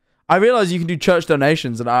 I realize you can do church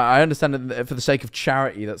donations, and I understand that for the sake of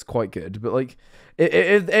charity, that's quite good. But like,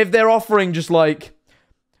 if they're offering just like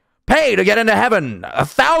pay to get into heaven,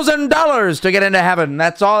 $1,000 to get into heaven,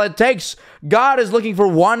 that's all it takes. God is looking for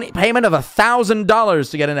one payment of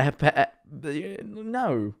 $1,000 to get into heaven.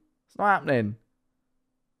 No, it's not happening.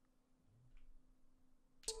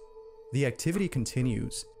 The activity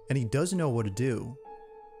continues, and he doesn't know what to do.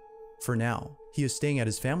 For now, he is staying at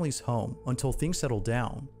his family's home until things settle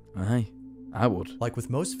down. Hey, I would. Like with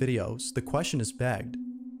most videos, the question is begged,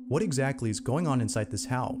 what exactly is going on inside this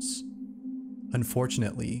house?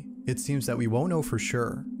 Unfortunately, it seems that we won't know for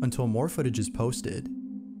sure until more footage is posted.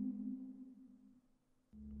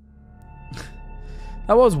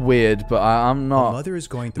 That was weird, but I'm not. My mother is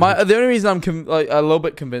going through. The only reason I'm like a little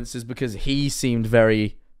bit convinced is because he seemed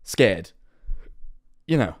very scared.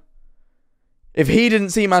 You know, if he didn't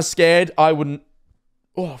seem as scared, I wouldn't.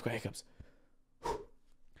 Oh, I've got hiccups.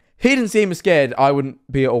 He didn't seem as scared, I wouldn't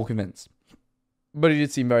be at all convinced. But he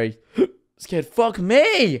did seem very scared. Fuck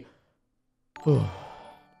me.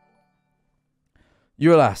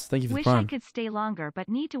 You're last. Thank you for the prime. Wish I could stay longer, but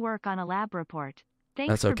need to work on a lab report.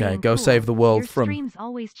 Thanks. That's for okay. being Go cool. save the world Your from streams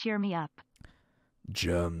always cheer me up.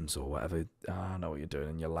 germs or whatever. I don't know what you're doing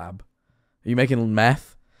in your lab. Are you making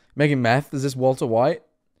meth? Making meth? Is this Walter White?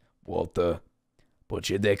 Walter, put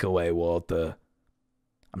your dick away, Walter.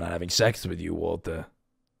 I'm not having sex with you, Walter.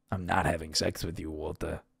 I'm not having sex with you,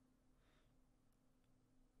 Walter.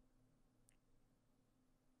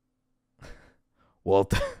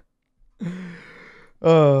 Walter.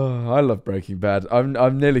 Oh, I love Breaking Bad.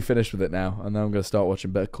 I'm nearly finished with it now, and then I'm gonna start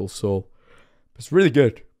watching Better Call Saul. It's really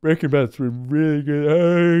good. Breaking Bad's been really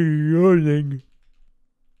good.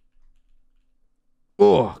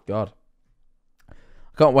 Oh God. I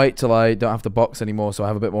can't wait till I don't have to box anymore, so I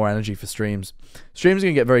have a bit more energy for streams. Streams are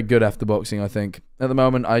going to get very good after boxing, I think. At the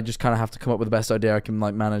moment, I just kind of have to come up with the best idea I can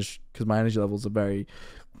like manage, because my energy levels are very...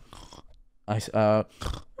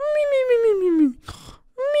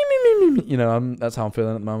 You know, that's how I'm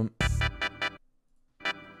feeling at the moment.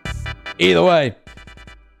 Either way,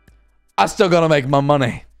 I still got to make my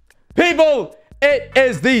money. People, it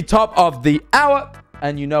is the top of the hour,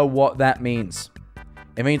 and you know what that means.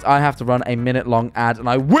 It means I have to run a minute-long ad, and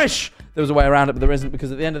I wish there was a way around it, but there isn't,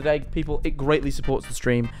 because at the end of the day, people, it greatly supports the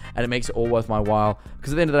stream, and it makes it all worth my while.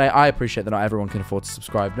 Because at the end of the day, I appreciate that not everyone can afford to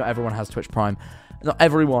subscribe. Not everyone has Twitch Prime. Not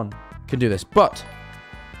everyone can do this. But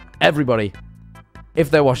everybody,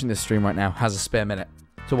 if they're watching this stream right now, has a spare minute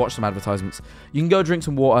to watch some advertisements. You can go drink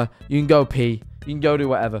some water. You can go pee. You can go do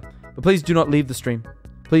whatever. But please do not leave the stream.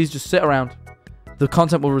 Please just sit around. The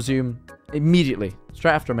content will resume immediately,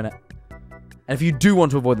 straight after a minute. And if you do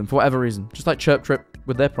want to avoid them for whatever reason, just like Chirp Trip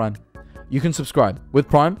with their Prime, you can subscribe with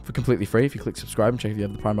Prime for completely free if you click subscribe and check if you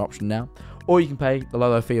have the Prime option now. Or you can pay the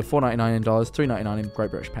low fee of $4.99 in dollars, $3.99 in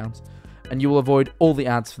Great British pounds. And you will avoid all the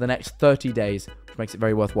ads for the next 30 days, which makes it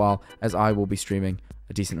very worthwhile, as I will be streaming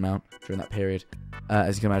a decent amount during that period,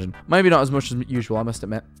 as you can imagine. Maybe not as much as usual, I must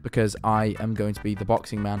admit, because I am going to be the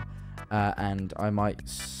boxing man, and I might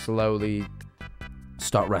slowly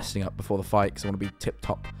start resting up before the fight, because I want to be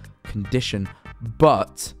tip-top condition,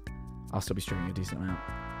 but I'll still be streaming a decent amount.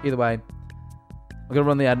 Either way, I'm going to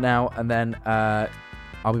run the ad now, and then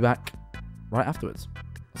I'll be back right afterwards.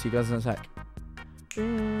 See you guys in a sec.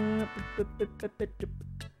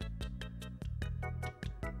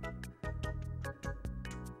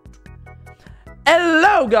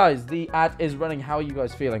 Hello, guys! The ad is running. How are you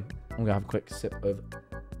guys feeling? I'm going to have a quick sip of...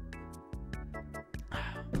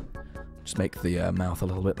 Just make the mouth a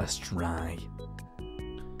little bit less dry.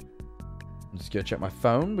 I'm just going to check my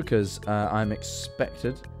phone because I'm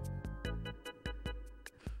expected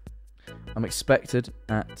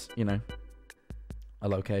at, you know, a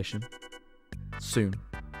location soon.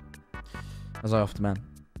 As I often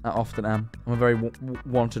am. I'm a very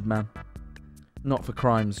wanted man. Not for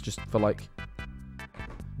crimes, just for, like,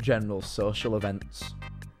 general social events.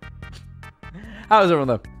 How's everyone,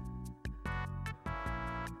 though?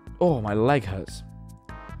 Oh, my leg hurts.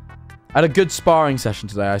 I had a good sparring session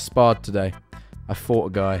today. I sparred today. I fought a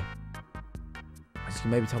guy. As you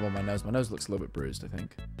can maybe tell by my nose. My nose looks a little bit bruised, I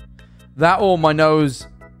think. That or my nose.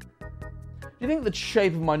 Do you think the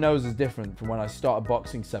shape of my nose is different from when I started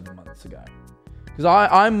boxing 7 months ago? Because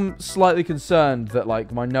I'm slightly concerned that,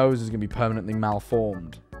 like, my nose is going to be permanently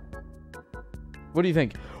malformed. What do you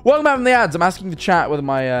think? Welcome back from the ads. I'm asking the chat whether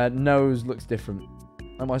my nose looks different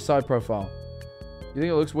on my side profile. You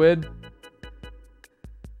think it looks weird?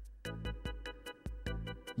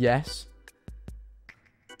 Yes.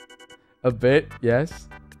 A bit, yes.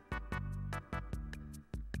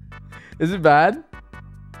 Is it bad?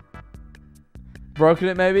 Broken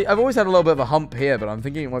it maybe? I've always had a little bit of a hump here, but I'm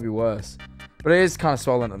thinking it might be worse. But it is kind of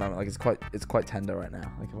swollen at the moment. Like it's quite tender right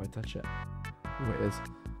now. Like if I touch it. Oh, it is.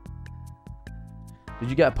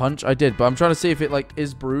 Did you get a punch? I did, but I'm trying to see if it like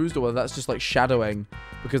is bruised or whether that's just like shadowing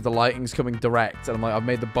because the lighting's coming direct and I'm like I've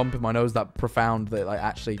made the bump in my nose that profound that it like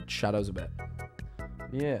actually shadows a bit.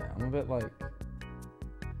 Yeah, I'm a bit like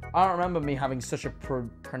I don't remember me having such a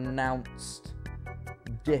pronounced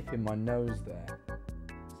dip in my nose there.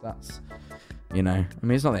 So that's, you know, I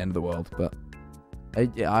mean, it's not the end of the world, but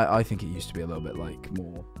I think it used to be a little bit like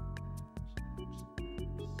more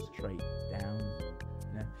straight down.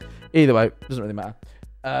 You know? Either way, doesn't really matter.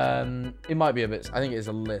 It might be a bit. I think it is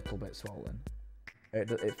a little bit swollen.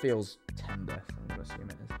 It feels tender. So I'm gonna assume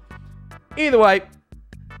it is. Either way,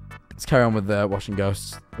 let's carry on with watching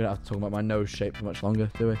ghosts. We don't have to talk about my nose shape for much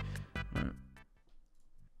longer, do we? Right.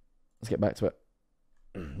 Let's get back to it.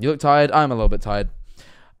 You look tired. I'm a little bit tired.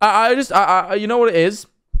 I you know what it is?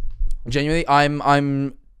 Genuinely,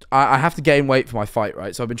 I have to gain weight for my fight,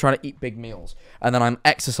 right? So I've been trying to eat big meals, and then I'm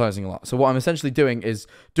exercising a lot. So what I'm essentially doing is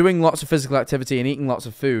doing lots of physical activity and eating lots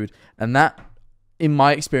of food, and that, in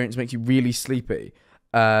my experience, makes you really sleepy.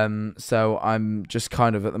 So I'm just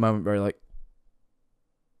kind of at the moment very like,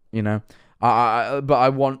 you know, but I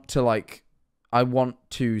want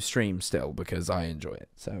to stream still because I enjoy it.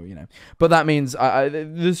 So, you know, but that means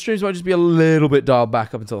the streams might just be a little bit dialed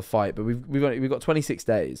back up until the fight. But we've got 26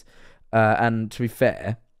 days, and to be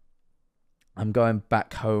fair, I'm going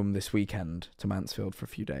back home this weekend to Mansfield for a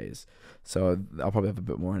few days, so I'll probably have a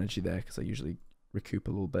bit more energy there because I usually recoup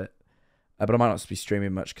a little bit. But I might not be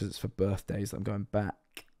streaming much because it's for birthdays that I'm going back.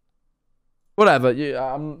 Whatever.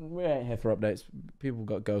 We ain't here for updates. People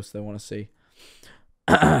got ghosts they want to see.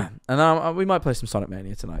 And then we might play some Sonic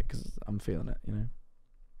Mania tonight because I'm feeling it, you know.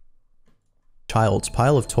 Child's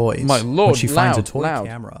pile of toys. My lord, when she finds a loud, toy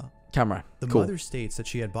loud. camera. The Cool. mother states that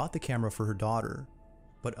she had bought the camera for her daughter,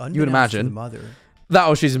 but unbeknownst You would imagine to the mother, that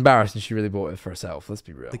or she's embarrassed and she really bought it for herself. Let's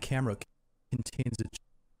be real. the camera contains a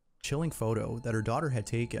chilling photo that her daughter had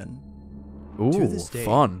taken. Ooh, To this day,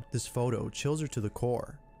 fun. this photo chills her to the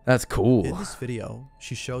core. That's cool. In this video,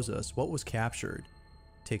 she shows us what was captured.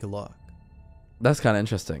 Take a look. That's kind of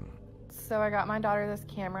interesting. So I got my daughter this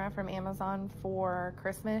camera from Amazon for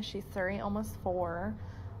Christmas. She's 3, almost 4.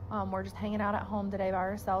 We're just hanging out at home today by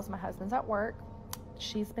ourselves. My husband's at work.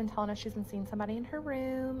 She's been telling us she's been seeing somebody in her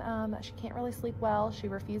room, that she can't really sleep well. She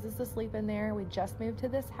refuses to sleep in there. We just moved to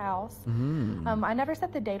this house. I never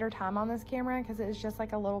set the date or time on this camera because it was just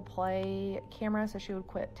like a little play camera, so she would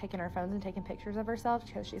quit taking her phones and taking pictures of herself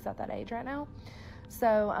because she's at that age right now.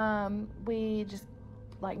 So we just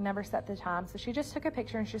like never set the time. So she just took a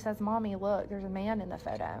picture and she says, "Mommy, look, there's a man in the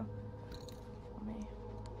photo."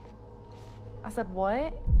 I said,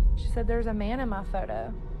 "What?" She said, "There's a man in my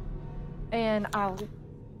photo." And I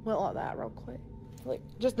went like that real quick. Like,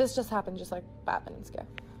 this just happened just like 5 minutes ago.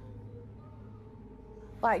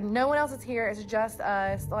 Like, no one else is here. It's just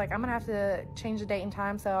us. Like, I'm going to have to change the date and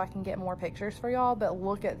time so I can get more pictures for y'all. But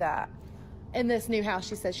look at that. In this new house,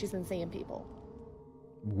 she says she's been seeing people.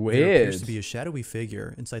 Weird. There appears to be a shadowy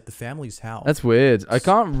figure inside the family's house. That's weird. I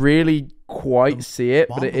can't really quite see it,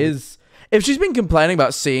 but it is. If she's been complaining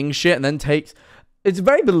about seeing shit and then takes... It's a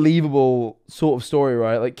very believable sort of story,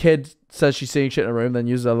 right? Like, kid says she's seeing shit in a room, then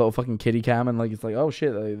uses a little fucking kiddie cam, and like it's like, oh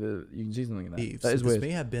shit, you can see something in that. That is weird. This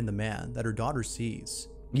may have been the man that her daughter sees.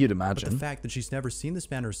 You'd imagine. But the fact that she's never seen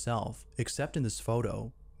this man herself, except in this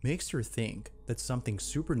photo, makes her think that something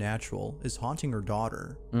supernatural is haunting her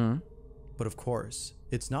daughter. But of course,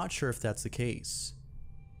 it's not sure if that's the case.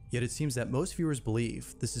 Yet it seems that most viewers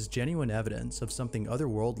believe this is genuine evidence of something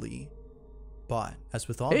otherworldly. But as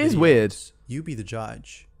with all it is videos, weird. You be the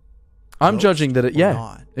judge. I'm Ghost judging that or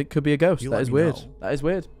not, it could be a ghost. you That let is me weird. know. That is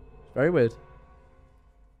weird. Very weird.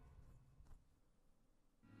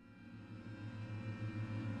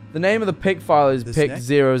 The name of the pic file is This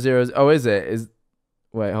pic00. Oh, is it?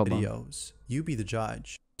 Wait, hold on. Videos. You be the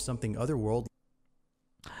judge. Something otherworldly.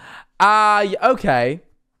 Okay.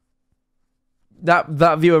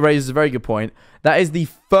 That viewer raises a very good point. That is the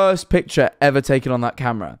first picture ever taken on that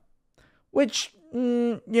camera. Which,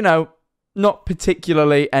 you know, Not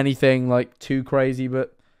particularly anything like too crazy,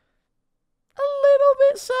 but a little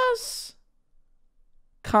bit sus.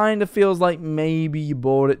 Kind of feels like maybe you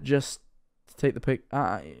bought it just to take the pic.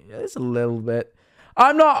 It's a little bit.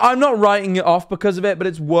 I'm not writing it off because of it, but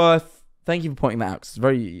it's worth. Thank you for pointing that out. 'Cause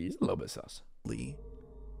it's a little bit sus.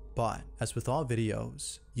 But as with all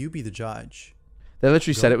videos, you be the judge. They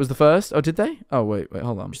literally said it was the first. Oh, did they? Oh, wait,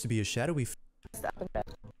 hold on. To be a shadowy.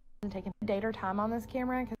 Taking date or time on this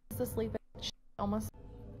camera because it's asleep almost.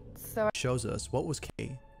 So shows us what was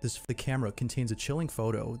the camera contains a chilling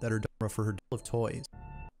photo that her daughter for her doll of toys.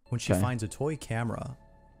 When she finds a toy camera,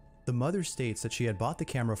 the mother states that she had bought the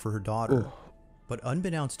camera for her daughter, but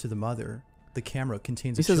unbeknownst to the mother, the camera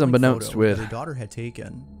contains a chilling photo that her daughter had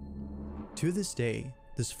taken. To this day,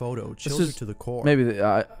 this photo chills her to the core. Maybe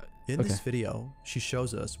in this video, she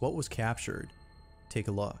shows us what was captured. Take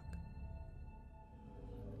a look.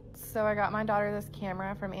 So I got my daughter this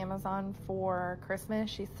camera from Amazon for Christmas.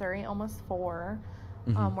 She's 3, almost 4.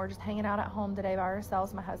 We're just hanging out at home today by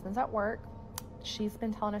ourselves. My husband's at work. She's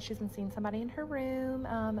been telling us she's been seeing somebody in her room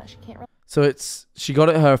that she can't really. So she got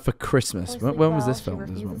it her for Christmas. Really when was this She filmed?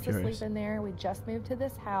 refuses to sleep in there. We just moved to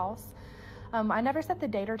this house. I never set the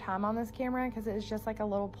date or time on this camera because it was just like a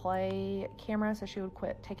little play camera, so she would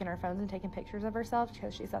quit taking her phones and taking pictures of herself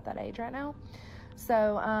because she's at that age right now.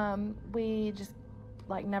 So we just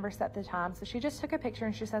like never set the time. So she just took a picture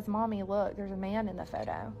and she says, "Mommy, look, there's a man in the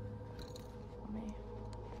photo."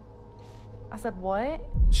 I said, "What?"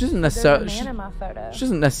 She doesn't necessarily. There's a man in my photo. She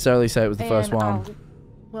doesn't necessarily say it was the first one. I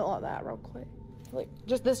went like that real quick. Like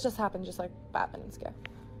this just happened just like 5 minutes ago.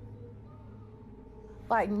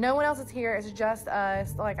 Like no one else is here. It's just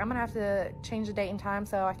us. Like I'm gonna have to change the date and time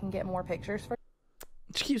so I can get more pictures for.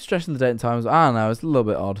 She keeps stressing the date and times. I don't know. It's a little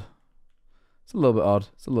bit odd. It's a little bit odd.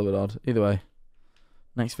 It's a little bit odd. Either way.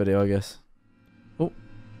 Next video, I guess. Oh.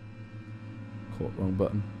 Caught wrong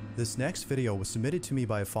button. This next video was submitted to me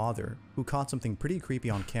by a father who caught something pretty creepy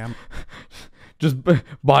on camera. Just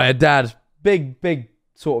by a dad. Big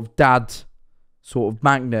sort of dad sort of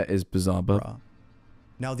magnet is BizarreBub.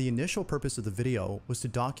 Now, the initial purpose of the video was to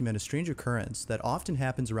document a strange occurrence that often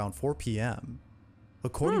happens around 4 p.m.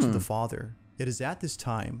 According to the father, it is at this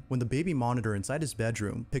time when the baby monitor inside his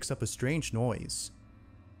bedroom picks up a strange noise.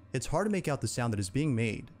 It's hard to make out the sound that is being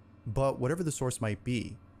made, but whatever the source might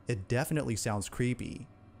be, it definitely sounds creepy.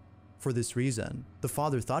 For this reason, the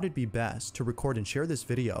father thought it'd be best to record and share this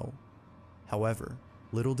video. However,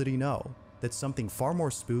 little did he know that something far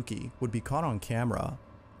more spooky would be caught on camera.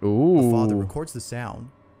 Ooh. The father records the sound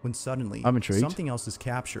when suddenly I'm intrigued. Something else is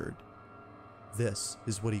captured. This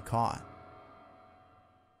is what he caught.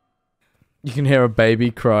 You can hear a baby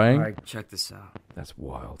crying. Alright, check this out. That's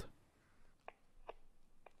wild.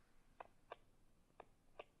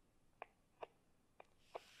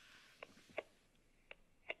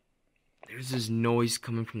 There's this noise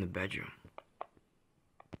coming from the bedroom.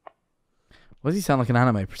 Why does he sound like an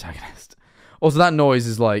anime protagonist? Also, that noise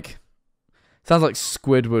is like... Sounds like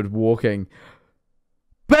Squidward walking.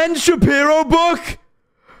 Ben Shapiro book?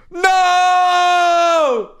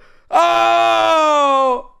 No!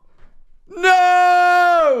 Oh!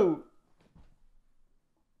 No!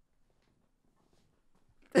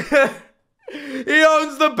 He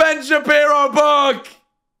owns the Ben Shapiro book!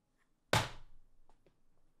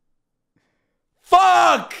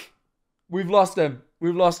 Fuck! We've lost him.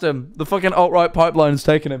 We've lost him. The fucking alt-right pipeline's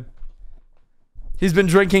taken him. He's been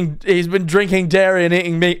drinking dairy and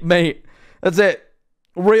eating meat. That's it.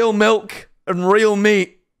 Real milk and real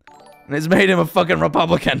meat. And it's made him a fucking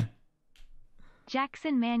Republican.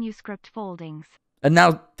 Jackson manuscript foldings. And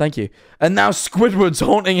now, thank you. And now Squidward's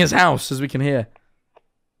haunting his house, as we can hear.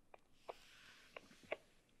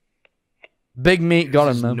 Big meat got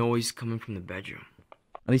him, man. Noise coming from the bedroom.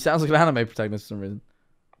 And he sounds like an anime protagonist for some reason.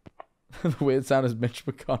 The weird sound is Mitch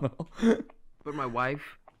McConnell. But my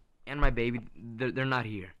wife and my baby, they're not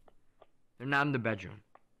here. They're not in the bedroom.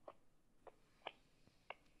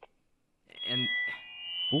 And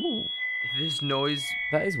ooh, this noise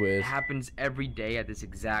that is weird. Happens every day at this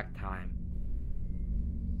exact time.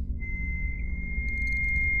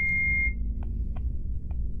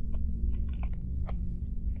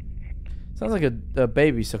 Sounds like a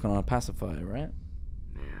baby sucking on a pacifier, right?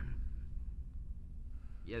 Man.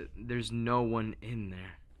 Yeah, there's no one in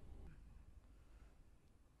there.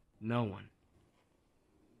 No one.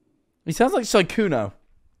 He sounds like Saikuno.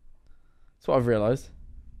 That's what I've realized.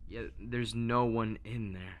 Yeah, there's no one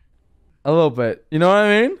in there. A little bit. You know what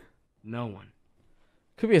I mean? No one.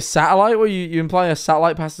 Could be a satellite where you imply a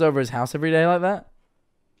satellite passes over his house every day like that.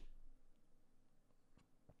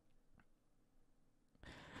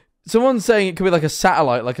 Someone's saying it could be like a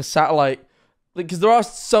satellite, because there are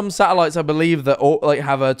some satellites, I believe, that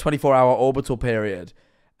have a 24-hour orbital period.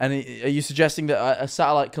 And are you suggesting that a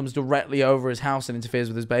satellite comes directly over his house and interferes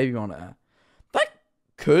with his baby monitor? That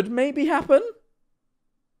could maybe happen.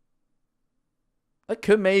 That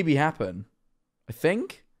could maybe happen. I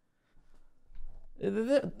think.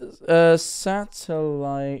 A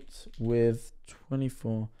satellite with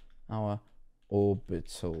 24-hour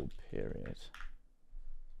orbital period.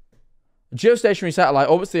 A geostationary satellite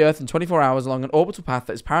orbits the Earth in 24 hours along an orbital path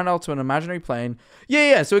that is parallel to an imaginary plane.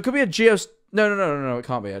 Yeah. So it could be a No. It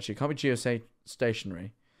can't be, actually. It can't be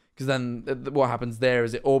geostationary. Because then what happens there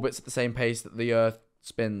is it orbits at the same pace that the Earth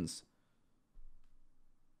spins.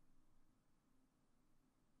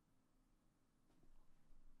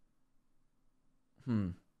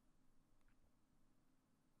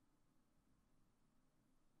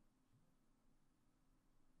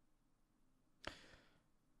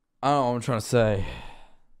 I don't know what I'm trying to say.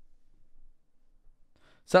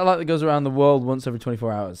 Satellite that goes around the world once every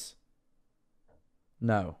 24 hours.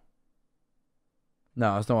 No.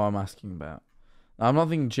 No, that's not what I'm asking about. I'm not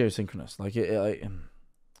thinking geosynchronous.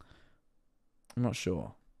 I'm not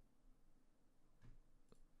sure.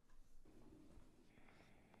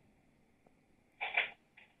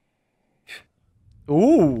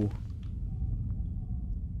 Ooh.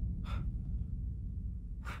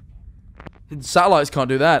 Satellites can't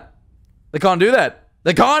do that. They can't do that.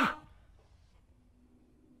 They can't.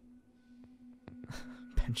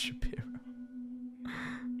 Ben Shapiro.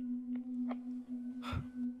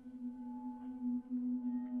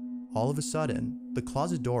 All of a sudden, the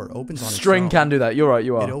closet door opens on its String own. can do that. You're right,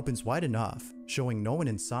 you are. It opens wide enough, showing no one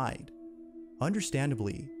inside.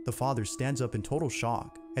 Understandably, the father stands up in total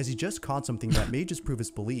shock, as he just caught something that may just prove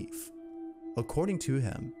his belief. According to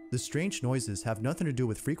him, the strange noises have nothing to do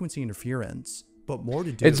with frequency interference, but more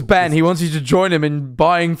to do It's Ben. with... He wants you to join him in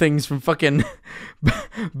buying things from fucking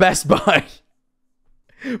Best Buy.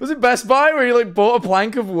 Was it Best Buy where he bought a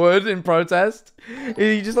plank of wood in protest?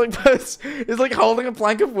 He just he's holding a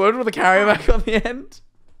plank of wood with a carrier back on the end.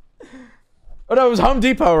 Oh no, it was Home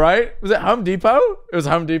Depot, right? Was it Home Depot? It was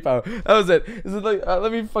Home Depot. That was it. Is it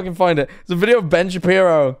let me fucking find it. It's a video of Ben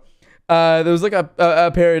Shapiro. There was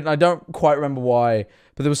a period, and I don't quite remember why,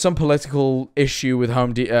 but there was some political issue with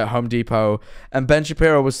Home Depot, and Ben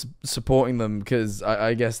Shapiro was supporting them because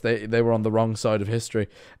I guess they were on the wrong side of history.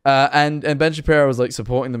 And Ben Shapiro was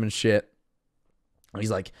supporting them and shit.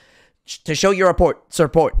 He's like, to show your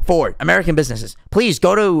support for American businesses, please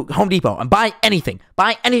go to Home Depot and buy anything.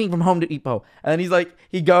 Buy anything from Home Depot. And then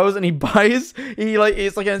he goes and he buys,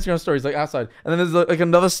 it's like an Instagram story. He's outside. And then there's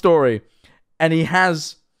another story, and he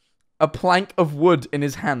has a plank of wood in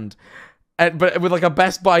his hand, but with a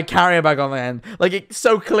Best Buy carrier bag on the end. It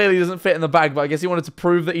so clearly doesn't fit in the bag, but I guess he wanted to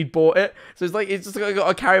prove that he'd bought it. So it's just got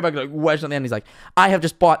a carrier bag wedged on the end. He's like, I have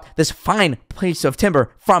just bought this fine piece of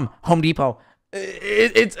timber from Home Depot.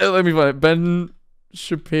 Let me find it. Ben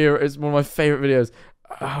Shapiro is one of my favorite videos.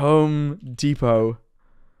 Home Depot.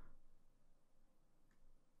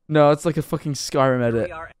 No, it's like a fucking Skyrim edit.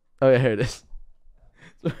 Oh yeah, here it is.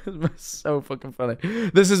 It's so fucking funny.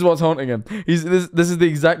 This is what's haunting him. This is the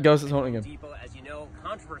exact ghost that's haunting him. Depot, as you know,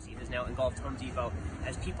 controversy has now engulfed Home Depot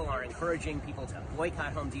as people are encouraging people to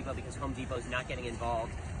boycott Home Depot because Home Depot is not getting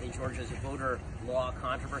involved in Georgia's voter law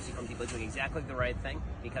controversy. Home Depot is doing exactly the right thing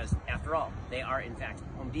because, after all, they are in fact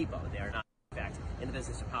Home Depot. They are not in fact in the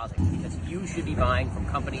business of politics, because you should be buying from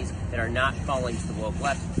companies that are not falling to the woke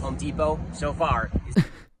left. Home Depot, so far, is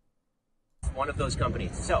one of those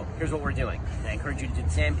companies. So here's what we're doing. And I encourage you to do the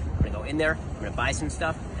same. We're gonna go in there, I'm gonna buy some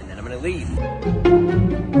stuff, and then I'm gonna leave.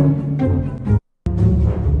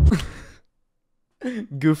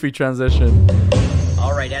 Goofy transition.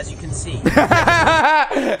 All right, as you can see,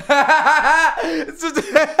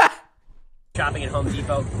 shopping at Home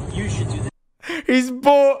Depot, you should do this. He's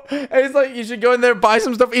bought, it's you should go in there and buy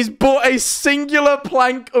some stuff. He's bought a singular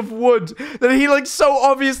plank of wood that he so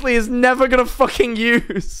obviously is never gonna fucking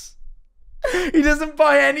use. He doesn't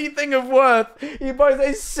buy anything of worth. He buys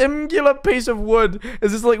a singular piece of wood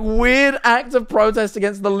as this weird act of protest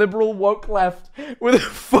against the liberal woke left with a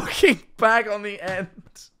fucking bag on the end.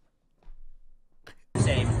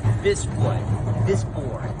 Same. This wood, this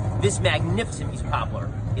board, this magnificent piece of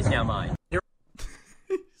poplar is now mine.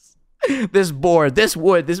 This board, this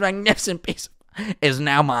wood, this magnificent piece is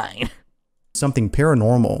now mine. Something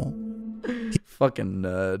paranormal. Fucking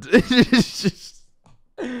nerd.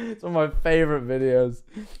 It's one of my favorite videos.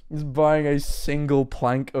 He's buying a single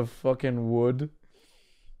plank of fucking wood.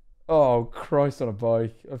 Oh, Christ on a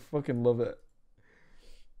bike. I fucking love it.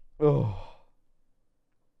 Oh.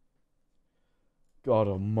 God. God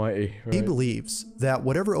almighty. Right. He believes that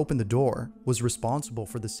whatever opened the door was responsible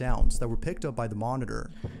for the sounds that were picked up by the monitor.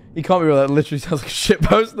 He can't be real. That literally sounds like a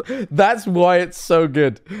shitpost. That's why it's so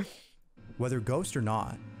good. Whether ghost or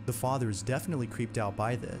not, the father is definitely creeped out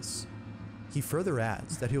by this. He further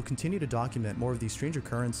adds that he'll continue to document more of these strange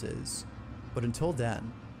occurrences, but until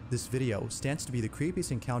then, this video stands to be the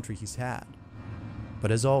creepiest encounter he's had.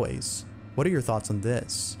 But as always, what are your thoughts on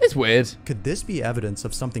this? It's weird. Could this be evidence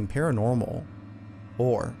of something paranormal?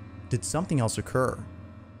 Or did something else occur?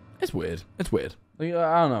 It's weird. It's weird. Like,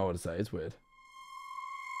 I don't know what to say. It's weird.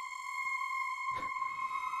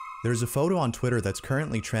 There's a photo on Twitter that's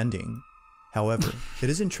currently trending. However, it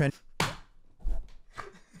isn't trending.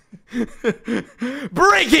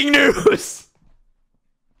 Breaking news!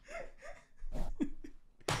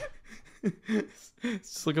 It's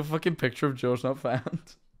just like a fucking picture of George not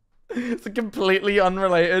found. It's like completely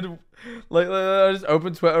unrelated. Like, I just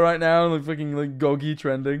open Twitter right now and like fucking like Goggy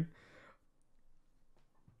trending.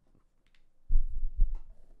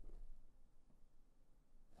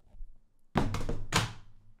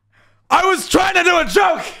 I was trying to do a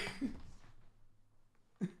joke!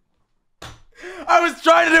 I was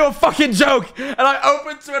trying to do a fucking joke, and I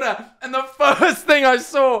opened Twitter, and the first thing I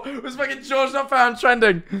saw was fucking George Not Found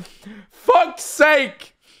trending. Fuck's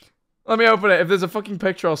sake! Let me open it. If there's a fucking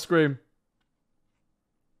picture, I'll scream.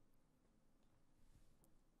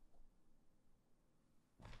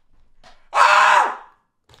 Ah!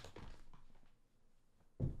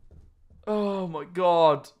 Oh my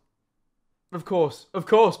god. Of course. Of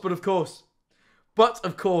course, but of course. But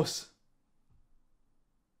of course.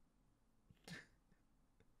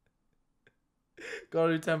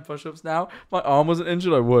 Gotta do 10 push-ups now. My arm wasn't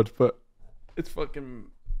injured, I would, but it's fucking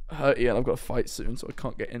hurty and I've got to fight soon, so I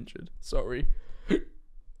can't get injured. Sorry.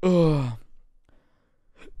 Ugh.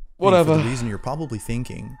 Whatever. For the reason you're probably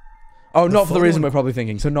thinking. Oh, not for the reason we're probably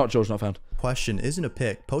thinking, so not George Not Found. Question isn't a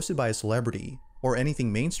pic posted by a celebrity or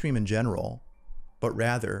anything mainstream in general, but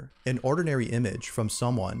rather an ordinary image from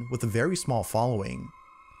someone with a very small following.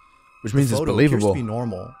 Which means the it's photo believable. appears to be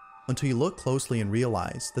normal until you look closely and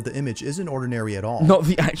realize that the image isn't ordinary at all. Not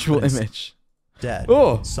the actual image. Dead.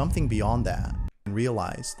 Oh. Something beyond that. And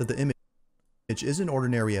realize that the image isn't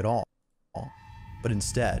ordinary at all, but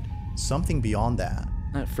instead something beyond that.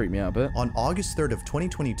 That freaked me out a bit. On August 3rd of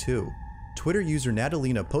 2022, Twitter user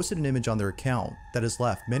Natalina posted an image on their account that has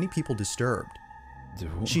left many people disturbed.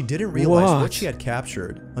 She didn't realize what she had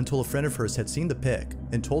captured until a friend of hers had seen the pic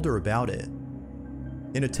and told her about it.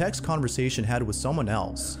 In a text conversation had with someone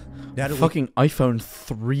else, Natalina fucking iPhone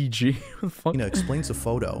 3G. explains the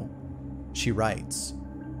photo. She writes,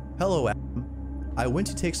 "Hello, Adam. I went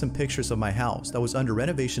to take some pictures of my house that was under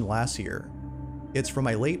renovation last year. It's from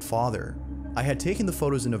my late father. I had taken the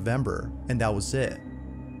photos in November, and that was it.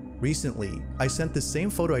 Recently, I sent the same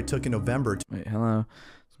photo I took in November hello.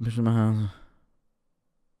 Some pictures of my house.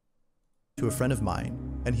 To a friend of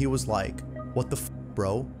mine, and he was like, 'What the f,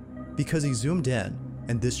 bro?' Because he zoomed in,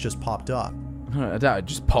 and this just popped up." I doubt it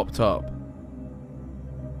just popped up.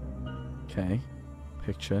 Okay.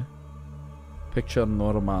 Picture. Picture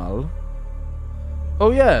normal.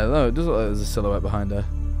 Oh yeah, no, it does look like there's a silhouette behind her.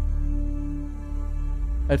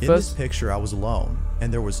 At In first, this picture, I was alone,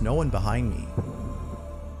 and there was no one behind me.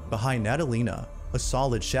 Behind Natalina, a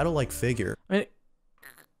solid shadow-like figure I mean, it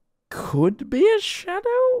could be a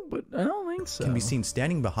shadow, but I don't think so. can be seen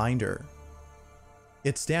standing behind her.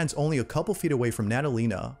 It stands only a couple feet away from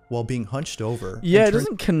Natalina while being hunched over. Yeah, it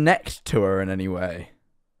doesn't connect to her in any way.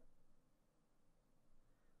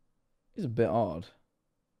 It's a bit odd.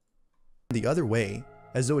 The other way,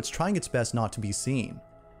 as though it's trying its best not to be seen.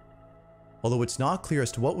 Although it's not clear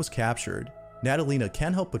as to what was captured, Natalina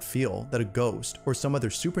can't help but feel that a ghost or some other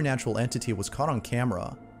supernatural entity was caught on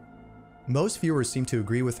camera. Most viewers seem to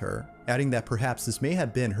agree with her, adding that perhaps this may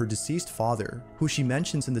have been her deceased father, who she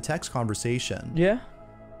mentions in the text conversation. Yeah.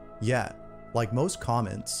 Yet, like most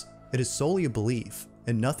comments, it is solely a belief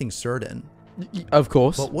and nothing certain. Of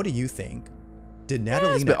course. But what do you think? Did it's a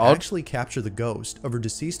Natalina bit odd. actually capture the ghost of her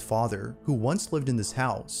deceased father who once lived in this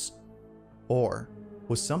house? Or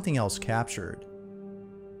was something else captured?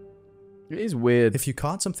 It is weird. If you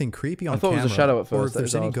caught something creepy on I thought camera, it was a shadow at or first. if That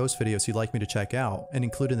there's is any odd. ghost videos you'd like me to check out and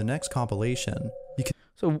include in the next compilation, you can...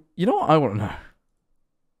 So, you know what I want to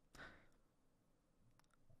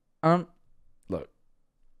know? Look.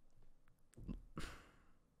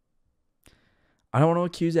 I don't want to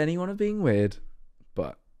accuse anyone of being weird,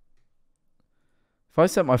 but if I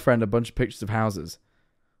sent my friend a bunch of pictures of houses,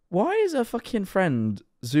 why is her fucking friend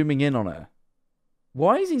zooming in on her?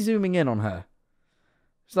 Why is he zooming in on her?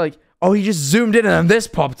 It's like, oh, he just zoomed in and then this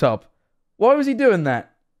popped up. Why was he doing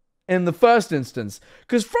that? in the first instance.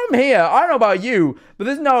 Because from here, I don't know about you, but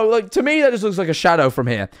there's no, like, to me, that just looks like a shadow from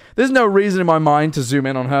here. There's no reason in my mind to zoom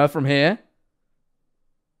in on her from here.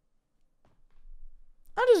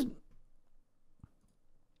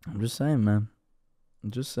 I'm just saying, man.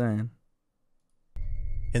 I'm just saying.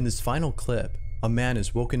 In this final clip, a man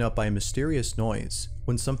is woken up by a mysterious noise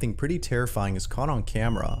when something pretty terrifying is caught on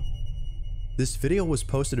camera. This video was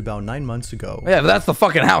posted about 9 months ago. Yeah, but that's the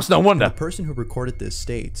fucking house, no wonder. The person who recorded this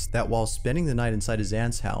states that while spending the night inside his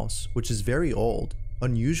aunt's house, which is very old,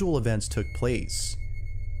 unusual events took place.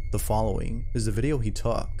 The following is the video he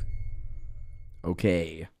took.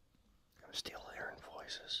 Okay. I'm still hearing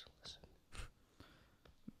voices. Listen.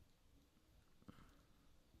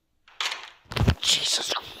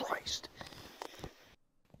 Jesus Christ.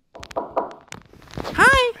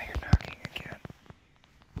 Hi. Now you're knocking again.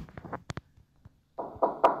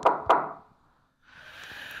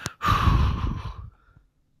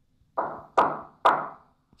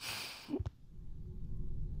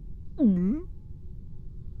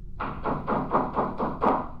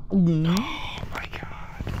 Oh my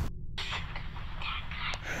God.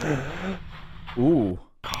 Ooh.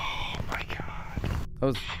 Oh my God.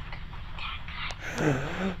 That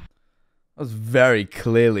was very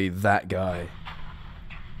clearly that guy.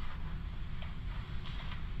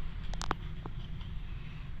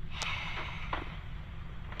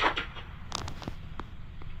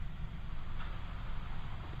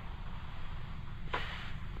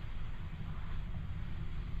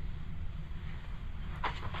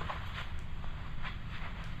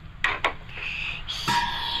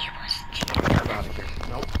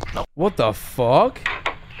 What the fuck?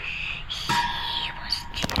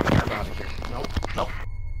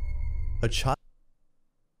 A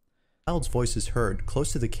child's voice is heard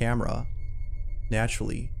close to the camera.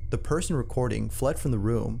 Naturally, the person recording fled from the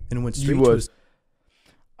room and went straight to his...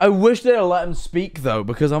 I wish they'd let him speak though,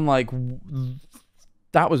 because I'm like,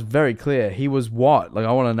 that was very clear. He was what? Like,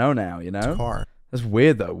 I want to know now, you know? car. That's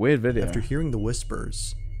weird though. Weird video. After hearing the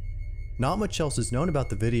whispers. Not much else is known about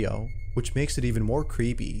the video, which makes it even more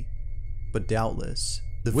creepy. But doubtless,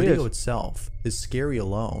 the video itself is scary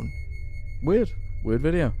alone. Weird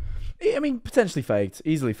video. I mean, potentially faked,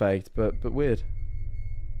 easily faked, but weird.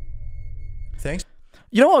 Thanks.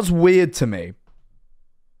 You know what's weird to me?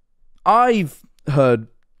 I've heard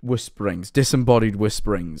whisperings, disembodied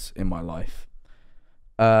whisperings in my life.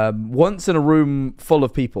 Once in a room full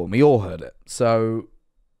of people, and we all heard it. So,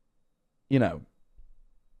 you know,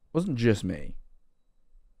 it wasn't just me.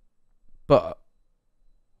 But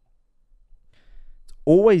it's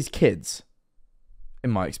always kids, in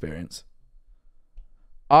my experience.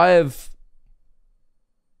 I have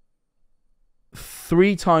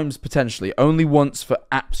 3 times potentially, only once for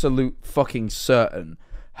absolute fucking certain,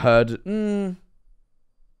 heard,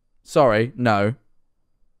 sorry, no.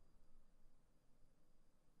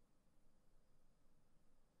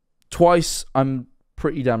 Twice, I'm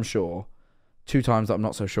pretty damn sure. 2 times that I'm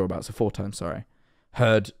not so sure about, so 4 times, sorry.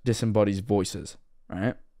 Heard disembodied voices,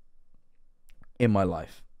 right? In my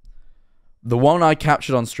life. The one I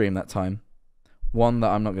captured on stream that time. 1 that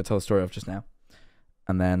I'm not going to tell the story of just now.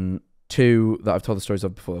 And then 2 that I've told the stories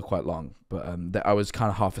of before. They're quite long. But I was kind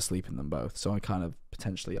of half asleep in them both. So I kind of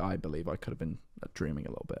potentially, I believe I could have been dreaming a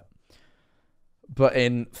little bit. But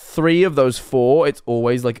in 3 of those 4, it's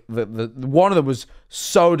always like the one of them was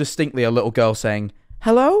so distinctly a little girl saying,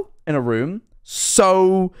 hello? In a room.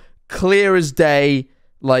 So clear as day.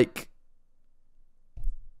 Like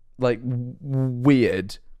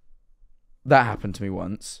weird. That happened to me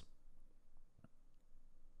once.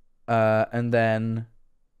 And then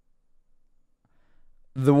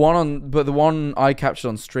the one I captured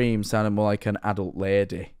on stream sounded more like an adult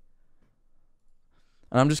lady.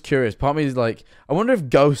 And I'm just curious. Part of me is like, I wonder if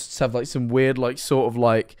ghosts have like some weird like sort of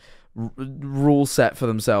like rule set for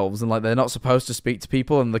themselves, and like they're not supposed to speak to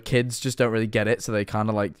people, and the kids just don't really get it, so they kind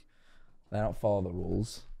of like they don't follow the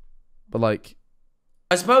rules. But like,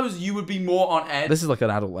 I suppose you would be more on edge. This is like an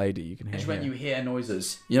adult lady. You can hear when you hear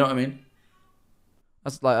noises. You know what I mean?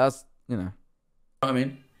 That's you know what I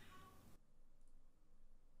mean.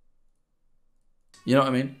 You know what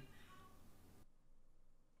I mean?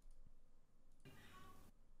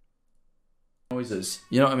 Noises.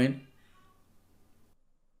 You know what I mean?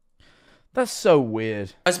 That's so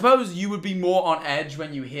weird. I suppose you would be more on edge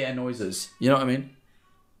when you hear noises. You know what I mean?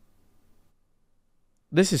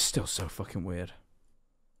 This is still so fucking weird.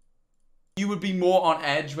 You would be more on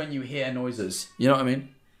edge when you hear noises. You know what I mean?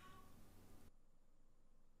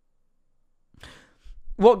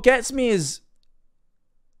 What gets me is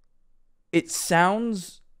it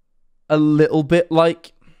sounds a little bit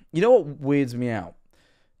like, you know what weirds me out?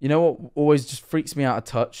 You know what always just freaks me out a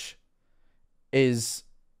touch is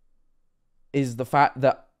the fact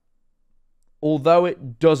that although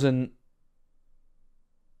it doesn't,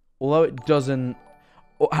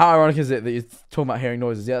 how ironic is it that you're talking about hearing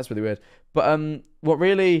noises? Yeah, that's really weird. But what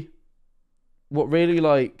really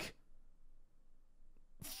like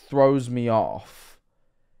throws me off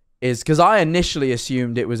is because I initially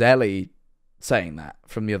assumed it was Ellie saying that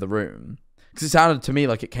from the other room, because it sounded to me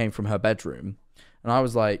like it came from her bedroom, and I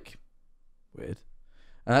was like, weird.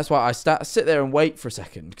 And that's why I sit there and wait for a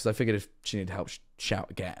second, because I figured if she needed help, she'd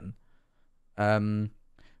shout again.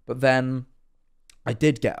 But then I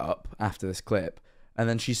did get up after this clip, and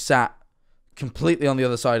then she sat completely on the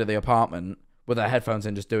other side of the apartment with her headphones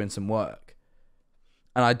in, just doing some work.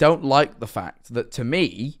 And I don't like the fact that, to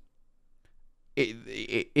me,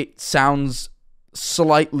 it sounds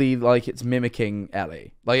slightly like it's mimicking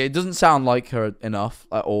Ellie. Like, it doesn't sound like her enough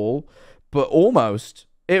at all, but almost.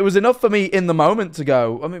 It was enough for me in the moment to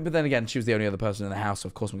go, I mean, but then again, she was the only other person in the house, so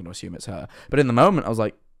of course I'm going to assume it's her. But in the moment, I was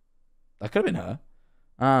like, that could have been her.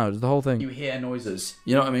 Ah, it was the whole thing. You hear noises.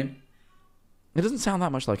 You know what I mean? It doesn't sound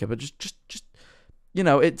that much like her, but just you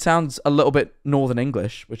know, it sounds a little bit Northern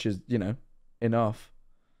English, which is, you know, enough.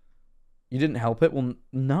 You didn't help it? Well,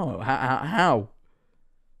 no. How?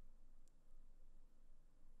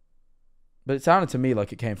 But it sounded to me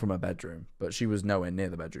like it came from her bedroom, but she was nowhere near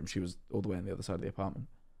the bedroom. She was all the way on the other side of the apartment.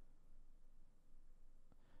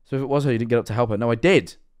 So if it was her, you didn't get up to help her. No, I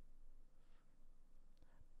did.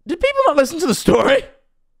 Did people not listen to the story?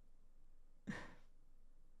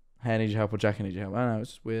 Hey, I need your help, or Jack, I need your help. I don't know,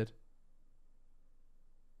 it's just weird.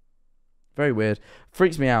 Very weird.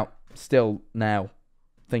 Freaks me out still now,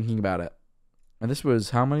 thinking about it. And this was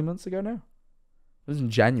how many months ago now? It was in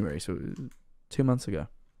January, so it was 2 months ago.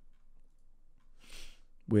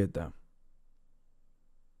 Weird though.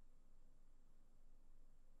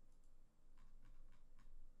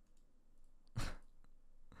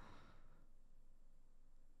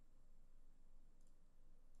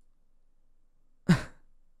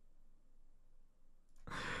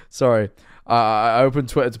 Sorry. I opened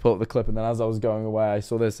Twitter to pull up the clip, and then as I was going away, I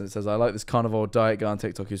saw this, and it says, I like this carnivore diet guy on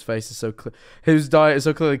TikTok whose face is so whose diet is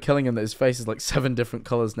so clearly killing him that his face is like 7 different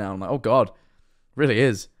colors now. I'm like, oh god. Really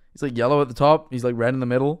is. He's like yellow at the top, he's like red in the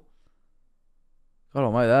middle. God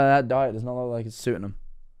almighty, that diet does not look like it's suiting him.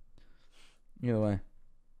 Either way.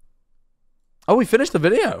 Oh, we finished the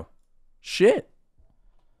video. Shit.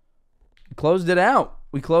 We closed it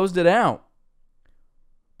out.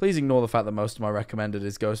 Please ignore the fact that most of my recommended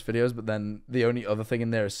is ghost videos, but then the only other thing in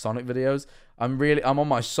there is Sonic videos. I'm on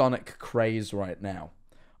my Sonic craze right now.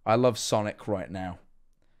 I love Sonic right now.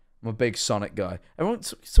 I'm a big Sonic guy.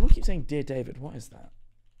 Someone keeps saying, Dear David. What is that?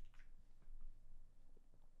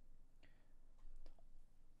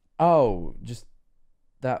 Oh, just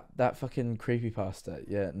that fucking creepypasta.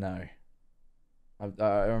 Yeah, no.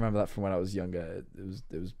 I remember that from when I was younger. It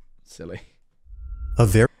was silly.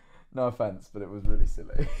 No offense, but it was really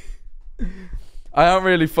silly. I don't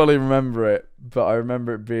really fully remember it, but I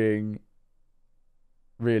remember it being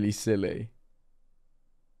really silly.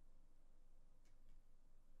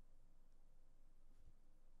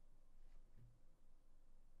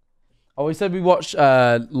 Oh, we said we watched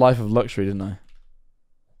Life of Luxury, didn't I?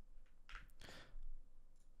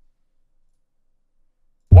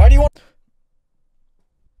 Why do you want...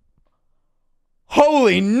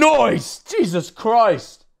 Holy noise! Jesus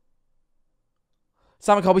Christ!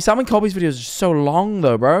 Sam and Colby's videos are just so long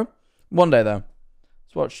though, bro. One day though.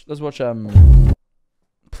 Let's watch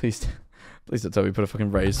please don't tell me put a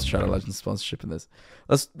fucking Raised Shadow Legends sponsorship in this.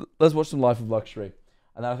 Let's watch some Life of Luxury.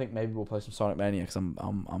 And then I think maybe we'll play some Sonic Mania, because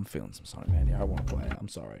I'm feeling some Sonic Mania. I want to play it. I'm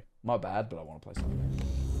sorry. My bad, but I want to play Sonic Mania.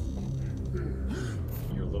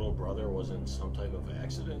 Your little brother was in some type of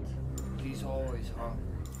accident? He's always, huh?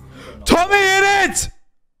 Tommy in it!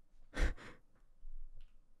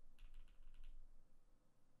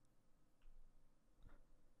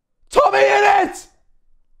 Tommy in it!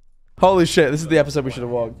 Holy shit, this is the episode we should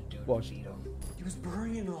have watched. He was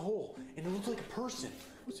burrowing in a hole, and it looked like a person.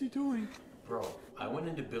 What's he doing? Bro, I went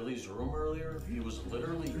into Billy's room earlier. He was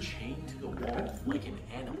literally chained to the wall like an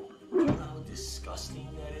animal. Do you know how disgusting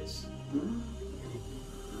that is?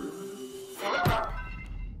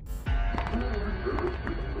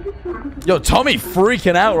 Yo, Tommy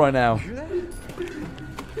freaking out right now.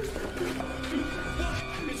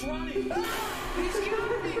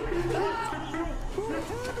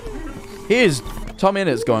 Tommy in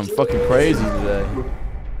it's going fucking crazy today.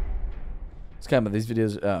 It's kind of these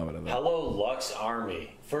videos. Oh, whatever. Hello, Lux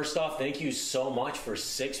Army. First off, thank you so much for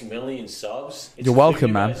 6 million subs. You're welcome,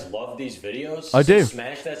 clear man. You guys love these videos. I do. So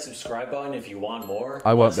smash that subscribe button if you want more.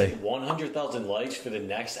 I won't be. 100,000 likes for the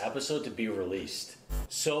next episode to be released.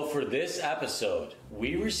 So for this episode,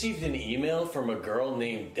 we received an email from a girl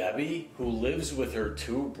named Debbie who lives with her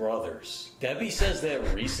 2 brothers. Debbie says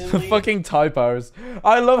that recently... Fucking typos.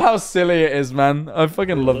 I love how silly it is, man. I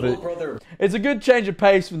fucking love it. It's a good change of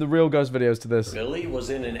pace from the real ghost videos to this. Billy was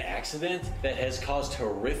in an accident that has caused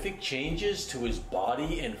horrific changes to his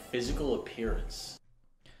body and physical appearance.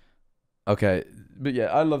 Okay, but yeah,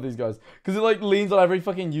 I love these guys. Because it like leans on every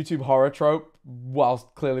fucking YouTube horror trope whilst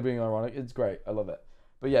clearly being ironic. It's great. I love it.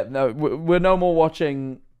 But yeah, no, we're no more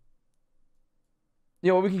watching...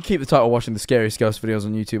 Yeah, well, we can keep the title watching the scariest ghost videos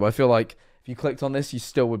on YouTube. I feel like if you clicked on this, you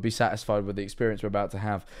still would be satisfied with the experience we're about to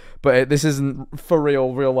have. But this isn't for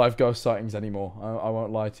real life ghost sightings anymore. I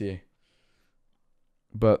won't lie to you.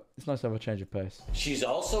 But it's nice to have a change of pace. She's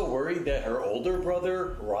also worried that her older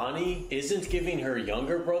brother, Ronnie, isn't giving her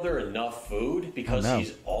younger brother enough food because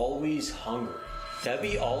he's always hungry.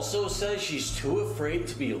 Debbie also says she's too afraid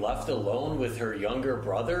to be left alone with her younger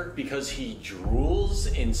brother because he drools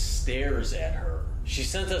and stares at her. She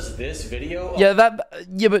sent us this video. Yeah,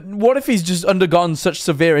 but what if he's just undergone such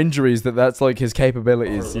severe injuries that that's like his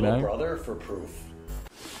capabilities, you know? Brother for proof.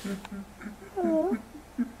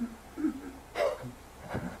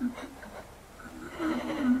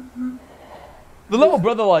 The little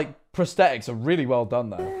brother like prosthetics are really well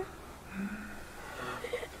done though.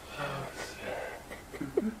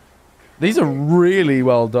 These are really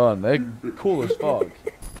well done. They're cool as fuck.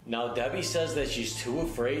 Now, Debbie says that she's too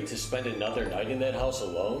afraid to spend another night in that house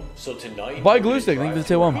alone. So tonight... Buy glue stick. Think of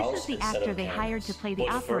the 2-1. This is the actor they hired to play the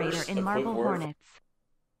operator in Marble Hornets.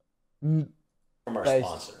 From our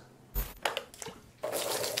sponsor.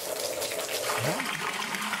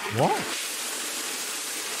 What?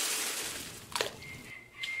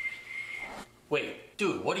 Wait,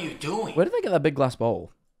 dude, what are you doing? Where did they get that big glass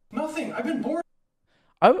bowl? Nothing. I've been bored.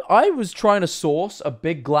 I was trying to source a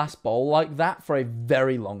big glass bowl like that for a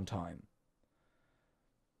very long time.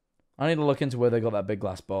 I need to look into where they got that big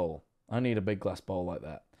glass bowl. I need a big glass bowl like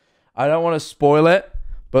that. I don't want to spoil it,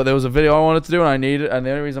 but there was a video I wanted to do and I need it, and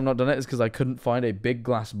the only reason I've not done it is because I couldn't find a big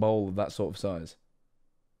glass bowl of that sort of size.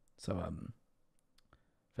 So,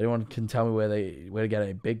 if anyone can tell me where to get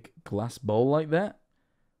a big glass bowl like that,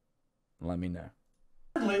 let me know.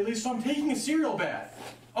 Lately, so I'm taking a cereal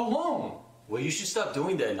bath. Alone. Well, you should stop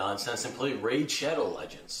doing that nonsense and play Raid Shadow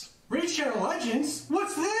Legends. Raid Shadow Legends?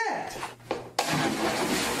 What's that?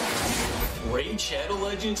 Raid Shadow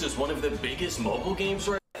Legends is one of the biggest mobile games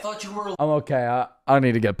right now. I thought you were I'm okay. I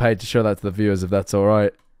need to get paid to show that to the viewers if that's all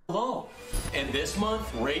right. alone. And this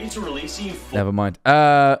month, Raid's releasing... Never mind.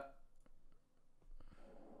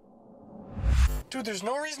 Dude, there's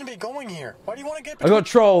no reason to be going here. Why do you want to get... I got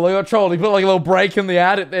trolled. He put like a little break in the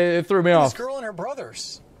ad. It threw me off. This girl and her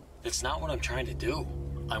brothers. It's not what I'm trying to do.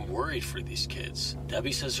 I'm worried for these kids.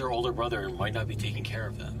 Debbie says her older brother might not be taking care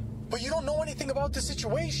of them. But you don't know anything about the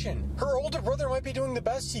situation. Her older brother might be doing the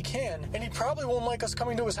best he can, and he probably won't like us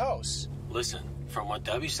coming to his house. Listen, from what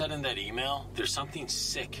Debbie said in that email, there's something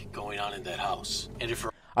sick going on in that house. And if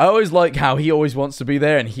her... I always like how he always wants to be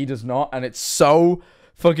there and he does not, and it's so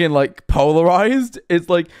fucking like polarized. It's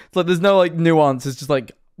like there's no like nuance. It's just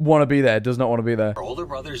like want to be there, does not want to be there. Her older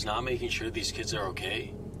brother's not making sure these kids are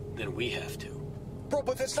okay, then we have to. Bro,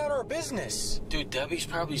 but that's not our business. Dude, Debbie's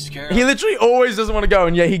probably scared. He literally always doesn't want to go,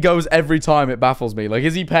 and yet he goes every time. It baffles me. Like,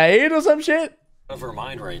 is he paid or some shit? Out of her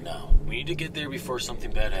mind right now. We need to get there before something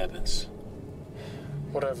bad happens.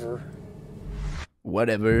 Whatever.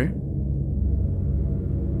 Whatever.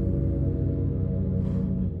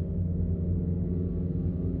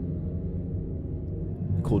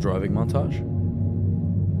 Cool driving montage.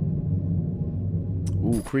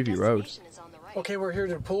 Ooh, creepy road. Okay, we're here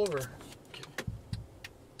to pull over.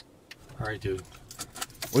 Alright, dude.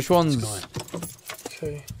 Which one's...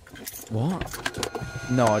 Okay.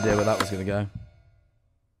 What? No idea where that was going to go.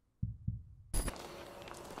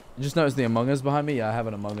 You just noticed the Among Us behind me? Yeah, I have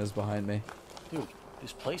an Among Us behind me. Dude,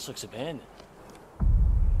 this place looks abandoned.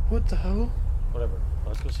 What the hell? Whatever.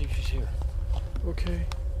 Let's go see if she's here. Okay.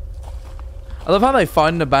 I love how they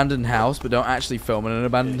find an abandoned house but don't actually film in an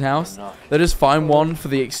abandoned house. They just find one for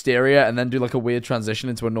the exterior and then do like a weird transition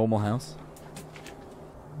into a normal house.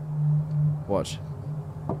 Watch.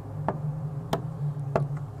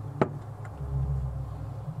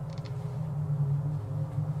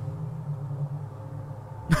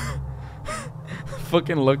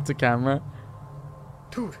 Fucking look to camera.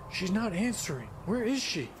 Dude, she's not answering. Where is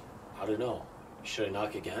she? I don't know. Should I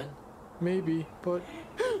knock again? Maybe, but...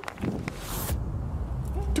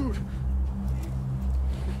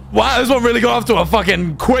 Wow, this one really got off to a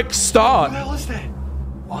fucking quick start. What the hell is that?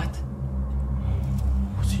 What?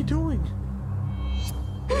 What's he doing?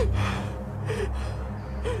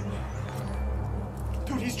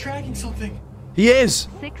 Dude, he's tracking something. He is.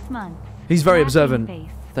 6 months. He's very Laughing observant. face.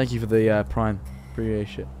 Thank you for the prime.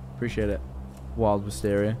 Appreciate it. Wild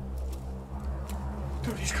Wisteria.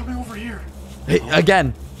 Dude, he's coming over here.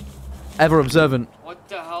 Again, ever observant. What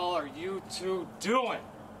the hell are you two doing?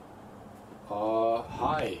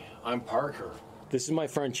 Hi, I'm Parker. This is my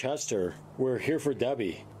friend Chester. We're here for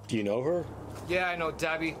Debbie. Do you know her? Yeah, I know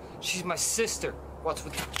Debbie. She's my sister. What's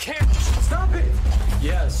with the camera? Stop it!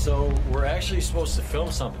 Yeah, so we're actually supposed to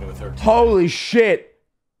film something with her. Holy shit.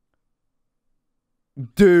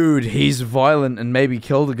 Dude, he's violent and maybe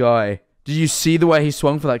killed a guy. Did you see the way he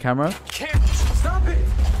swung for that camera? Stop it!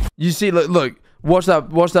 You see, look. Watch that,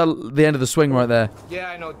 the end of the swing right there. Yeah,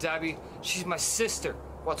 I know Debbie. She's my sister.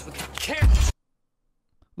 What's with the camera?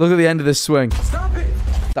 Look at the end of this swing. Stop it!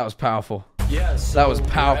 That was powerful. Yeah, so That was we're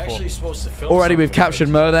powerful. actually supposed to film Already we've something with captured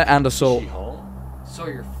her. murder and assault. Is she home? So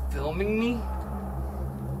you're filming me?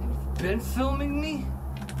 You've been filming me?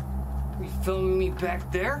 Are you filming me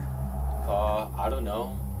back there? I don't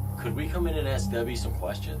know. Could we come in and ask Debbie some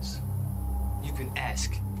questions? You can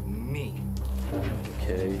ask me.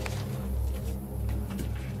 Okay.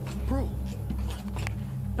 Bro.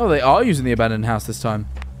 Oh, they are using the abandoned house this time.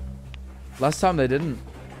 Last time they didn't.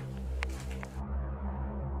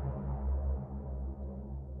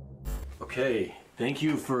 Okay, thank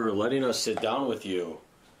you for letting us sit down with you.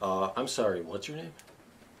 I'm sorry, what's your name?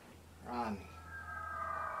 Ronnie.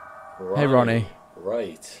 Hey, Ronnie.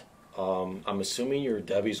 Right. I'm assuming you're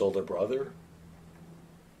Debbie's older brother?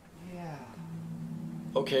 Yeah.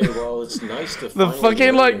 Okay, well, it's nice to The finally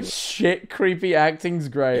fucking, learn like, shit creepy acting's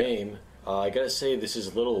your great. name. I gotta say, this is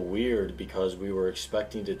a little weird because we were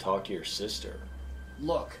expecting to talk to your sister.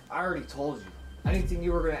 Look, I already told you. Anything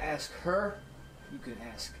you were gonna ask her, you can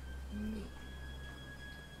ask me.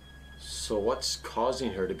 So what's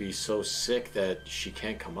causing her to be so sick that she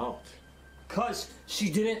can't come out? 'Cause she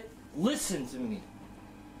didn't listen to me.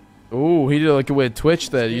 Ooh, he did like a weird twitch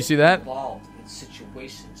there. You see that? Involved in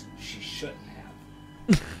situations she shouldn't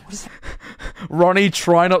have. Ronnie,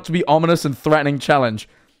 try not to be ominous and threatening challenge.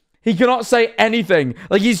 He cannot say anything.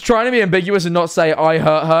 Like, he's trying to be ambiguous and not say, I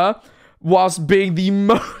hurt her, whilst being the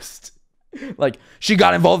most... Like, she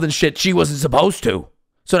got involved in shit she wasn't supposed to.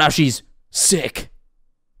 So now she's sick.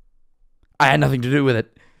 I had nothing to do with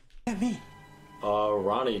it.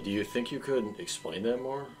 Ronnie, do you think you could explain that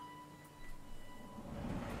more?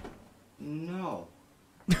 No.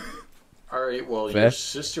 Alright, well, Fair. your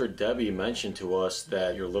sister Debbie mentioned to us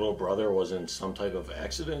that your little brother was in some type of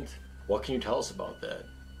accident. What can you tell us about that?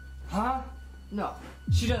 Huh? No.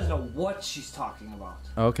 She doesn't know what she's talking about.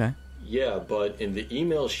 Okay. Yeah, but in the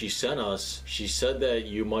email she sent us, she said that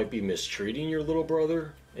you might be mistreating your little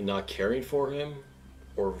brother and not caring for him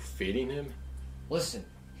or feeding him. Listen,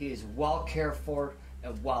 he is well cared for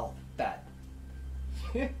and well fed.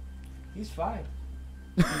 He's fine.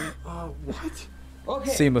 What?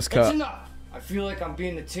 Okay, Seamless that's cut. enough. I feel like I'm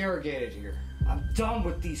being interrogated here. I'm done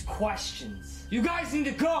with these questions. You guys need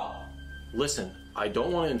to go! Listen, I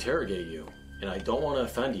don't want to interrogate you, and I don't want to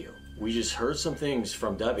offend you. We just heard some things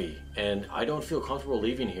from Debbie, and I don't feel comfortable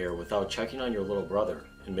leaving here without checking on your little brother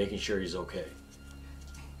and making sure he's okay.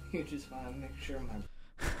 You just want to make sure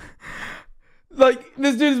my... Like,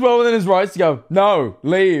 this dude is well within his rights to go, no,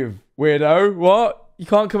 leave, weirdo. What? You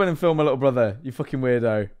can't come in and film my little brother, you fucking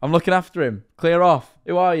weirdo. I'm looking after him. Clear off.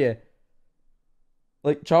 Who are you?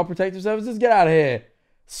 Like, Child Protective Services? Get out of here.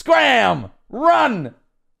 Scram! Run!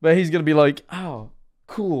 But he's going to be like, oh,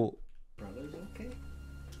 cool. Brother's okay?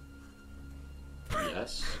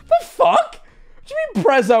 Yes. The fuck? What do you mean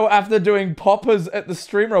Prezzo after doing poppers at the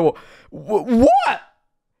streamer? What?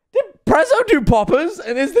 Did Prezzo do poppers?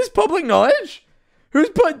 And is this public knowledge? Who's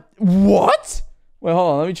put... What? Wait,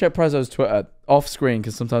 hold on. Let me check Prezzo's Twitter off screen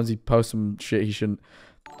because sometimes he posts some shit he shouldn't.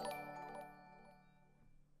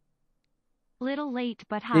 Little late,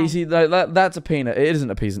 but Yeah, hi. you see, that's a penis. It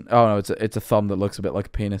isn't a penis. Oh, no, it's a thumb that looks a bit like a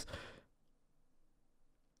penis.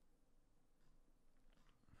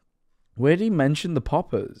 Where did he mention the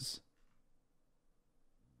poppers?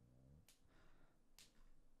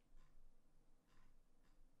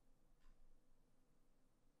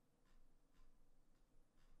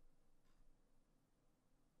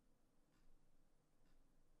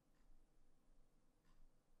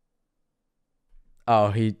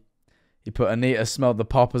 Oh, he put Anita smelled the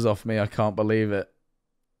poppers off me. I can't believe it.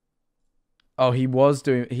 Oh, he was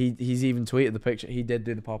doing... He's even tweeted the picture. He did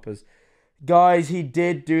do the poppers. Guys, he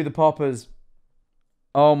did do the poppers.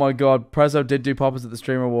 Oh my god, Prezzo did do poppers at the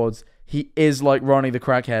Streamer Awards. He is like Ronnie the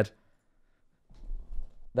crackhead.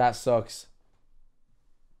 That sucks.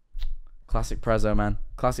 Classic Prezzo, man.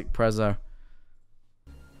 Classic Prezzo.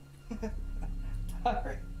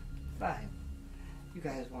 Alright, fine. You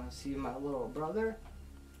guys want to see my little brother?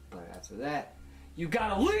 But after that, you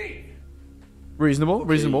gotta leave! Reasonable,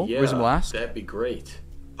 reasonable, yeah, reasonable ask. That'd be great.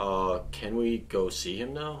 Can we go see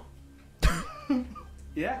him now?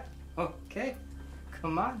 Yeah, okay.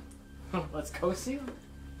 Come on. Let's go see him.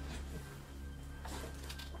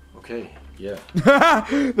 Okay, yeah.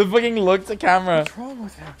 The fucking look to camera. What's wrong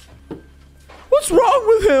with him? What's wrong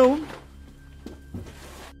with him?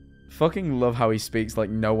 Fucking love how he speaks like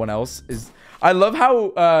no one else is. I love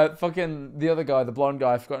how fucking the other guy, the blonde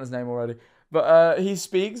guy, I've forgotten his name already. But he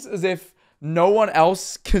speaks as if no one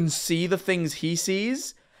else can see the things he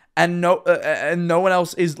sees. And no one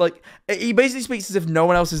else is like, he basically speaks as if no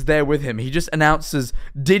one else is there with him. He just announces,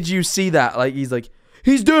 "Did you see that?" Like he's like,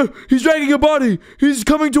 "He's dragging a body. He's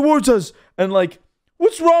coming towards us." And like,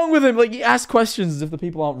 what's wrong with him? Like he asks questions as if the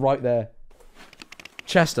people aren't right there.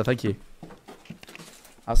 Chester, thank you.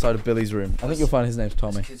 Outside of Billy's room. I think you'll find his name's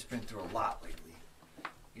Tommy. This kid's been through a lot lately.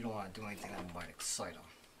 You don't want to do anything that might excite him.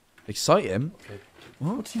 Excite him? Okay.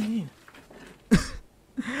 What do you mean?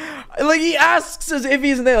 Like he asks as if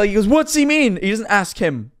he's in there. Like he goes, "What's he mean?" He doesn't ask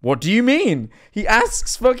him, "What do you mean?" He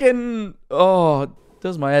asks fucking. Oh, it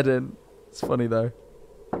does my head in. It's funny though.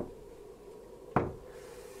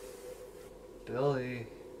 Billy,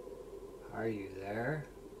 are you there?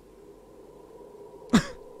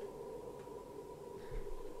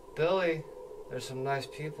 Billy, there's some nice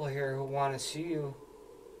people here who want to see you.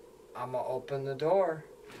 I'ma open the door.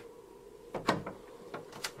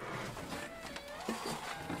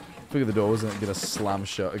 Figure the door wasn't gonna slam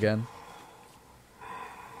shut again.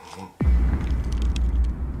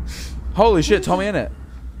 Holy shit, Tommy in it.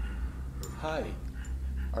 Hi,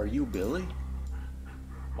 are you Billy?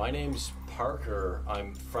 My name's Parker.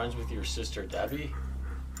 I'm friends with your sister Debbie.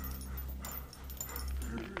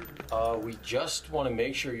 We just want to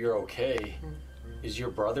make sure you're okay. Is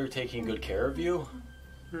your brother taking good care of you?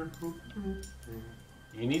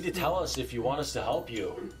 You need to tell us if you want us to help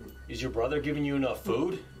you. Is your brother giving you enough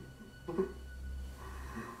food?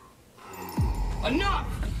 Enough!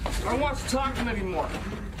 I don't want to talk to him anymore.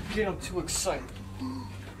 Get him too excited.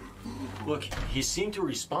 Look, he seemed to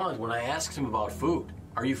respond when I asked him about food.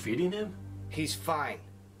 Are you feeding him? He's fine.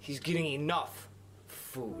 He's getting enough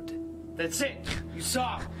food. That's it. You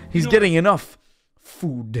saw him. He's getting enough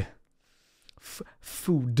food.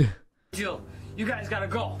 Food. Deal. You guys gotta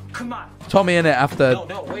go. Come on. Tommy in it after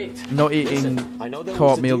No, wait. not eating Listen, I know that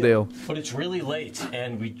co-op was the meal deal. But it's really late,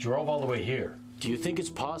 and we drove all the way here. Do you think it's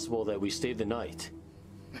possible that we stayed the night?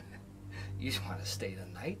 You just want to stay the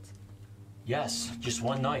night? Yes, just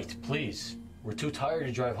one night, please. We're too tired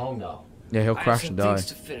to drive home now. Yeah, he'll crash and die. I have some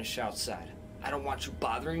things to finish outside. I don't want you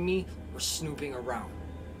bothering me or snooping around.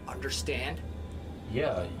 Understand?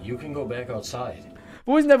 Yeah, you can go back outside. I've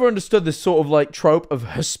always never understood this sort of like trope of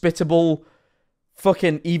hospitable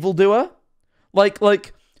fucking evildoer. Like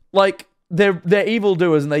they're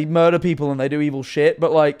evildoers and they murder people and they do evil shit,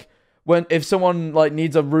 but like if someone like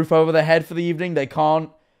needs a roof over their head for the evening, they can't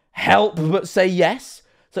help but say yes.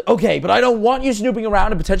 It's like, okay, but I don't want you snooping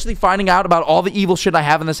around and potentially finding out about all the evil shit I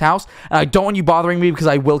have in this house, and I don't want you bothering me because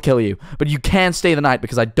I will kill you. But you can stay the night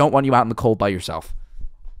because I don't want you out in the cold by yourself.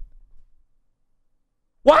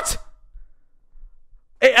 What?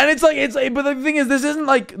 And it's like, but the thing is, this isn't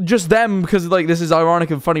like just them because like this is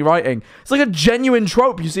ironic and funny writing. It's like a genuine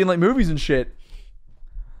trope you see in like movies and shit.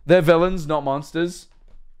 They're villains, not monsters.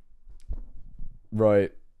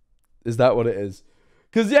 Right. Is that what it is?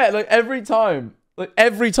 Because yeah, like every time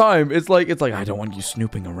it's like I don't want you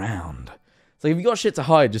snooping around. It's like if you got shit to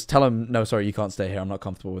hide, just tell him, no, sorry, you can't stay here. I'm not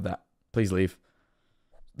comfortable with that. Please leave.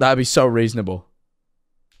 That'd be so reasonable.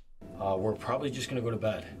 We're probably just gonna go to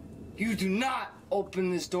bed. You do not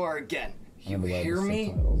open this door again. You hear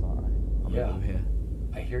me? Yeah,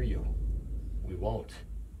 I hear you. We won't.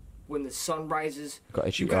 When the sun rises, Got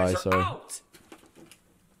itchy you guys eyes, are sorry. out.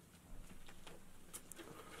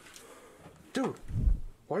 Dude,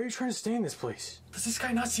 why are you trying to stay in this place? Does this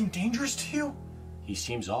guy not seem dangerous to you? He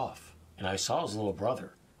seems off, and I saw his little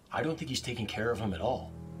brother. I don't think he's taking care of him at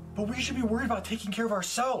all. But we should be worried about taking care of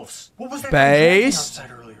ourselves. What was that guy yelling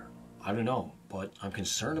outside earlier? I don't know, but I'm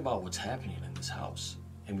concerned about what's happening in this house.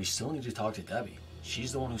 And we still need to talk to Debbie.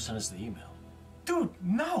 She's the one who sent us the email. Dude,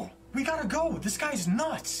 no. We gotta go. This guy's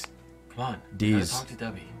nuts. Come on. D's. We gotta talk to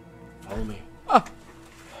Debbie. Follow me.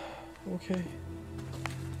 Okay.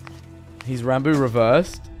 He's Rambo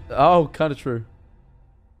reversed. Oh, kind of true.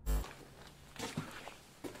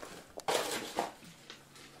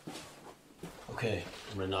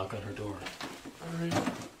 knock on her door. Alright.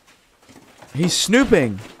 He's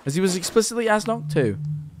snooping, as he was explicitly asked not to.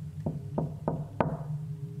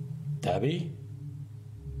 Debbie?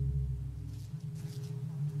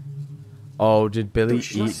 Oh, did Billy Dude,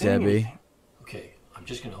 she's not eat saying Debbie? anything. Okay, I'm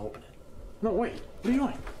just gonna open it. No, wait. What are you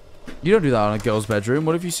doing? You don't do that on a girl's bedroom.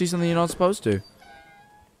 What if you see something you're not supposed to?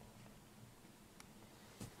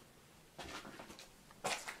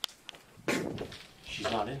 She's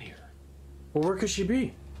not in here. Well, where could she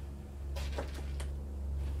be?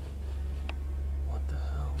 What the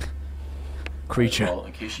hell? Creature. Well,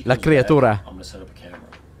 in case she La comes back, criatura. I'm gonna set up a camera.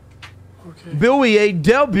 Okay. Billy ate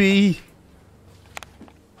Debbie.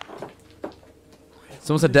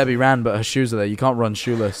 Someone said Debbie ran, but her shoes are there. You can't run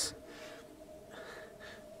shoeless.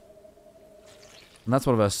 And that's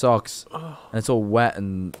one of her socks. And it's all wet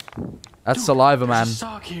and... That's Dude, saliva, man. There's a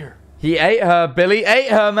sock here. He ate her. Billy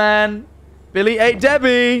ate her, man. Billy ate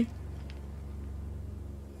Debbie.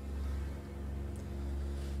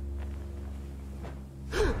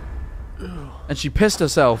 And she pissed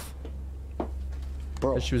herself.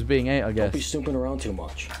 Bro, As she was being ate, I guess. don't be snooping around too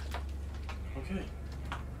much. Okay.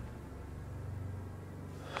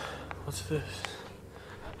 What's this?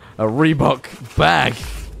 A Reebok bag.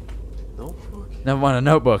 Notebook? Never mind, a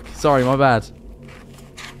notebook. Sorry, my bad.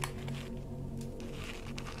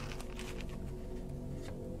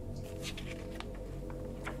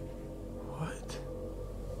 What?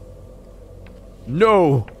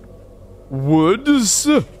 No. Woods.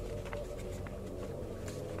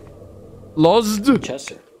 Lost.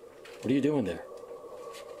 Chester, what are you doing there?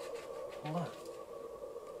 Hold on.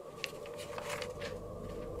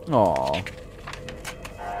 Aww.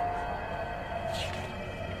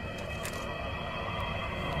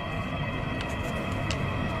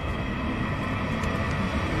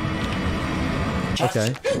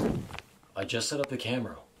 Okay. I just set up the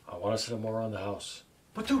camera. I want to set up more around the house.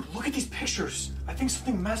 But dude, look at these pictures. I think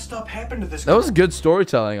something messed up happened to this That girl. was good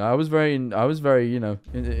storytelling. I was very, you know,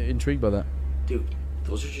 intrigued by that. Dude,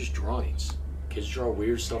 those are just drawings. Kids draw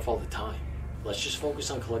weird stuff all the time. Let's just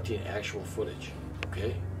focus on collecting actual footage,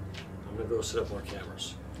 okay? I'm gonna go set up more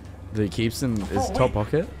cameras. That he keeps in his Oh, top wait.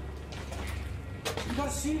 pocket. You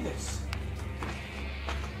gotta see this.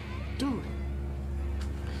 Dude.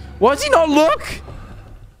 Why does he not look?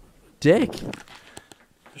 Dick.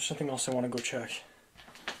 There's something else I want to go check.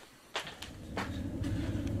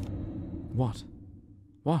 What?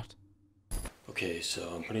 What? Okay,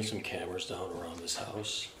 so I'm putting some cameras down around this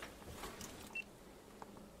house.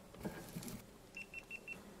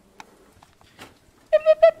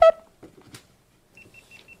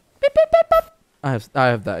 I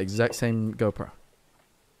have that exact same GoPro.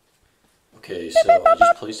 Okay, so I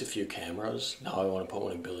just placed a few cameras. Now I want to put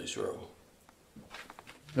one in Billy's room.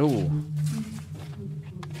 Ooh.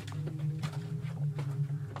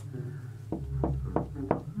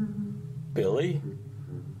 Billy?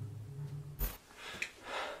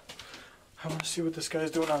 I want to see what this guy's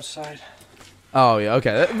doing outside. Oh yeah,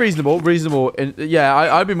 okay, reasonable. Yeah,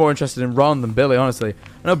 I'd be more interested in Ron than Billy, honestly.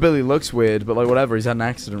 I know Billy looks weird, but like whatever. He's had an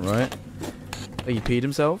accident, right? Like he peed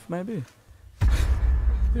himself, maybe.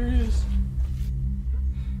 There he is.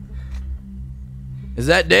 Is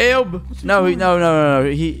that Deb? No, no.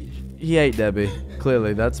 He ate Debbie.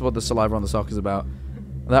 Clearly, that's what the saliva on the sock is about.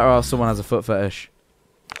 That or else someone has a foot fetish.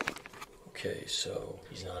 Okay, so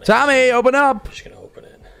he's not. Tommy, open up! I'm just gonna open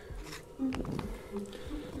it.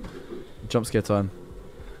 Jump scare time.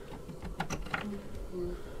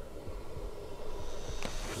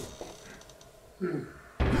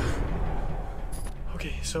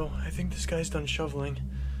 Okay, so I think this guy's done shoveling.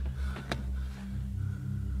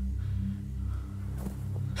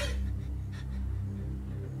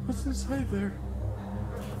 What's inside there?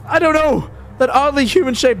 I don't know. That oddly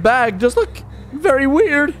human-shaped bag does look very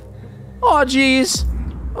weird. Oh jeez.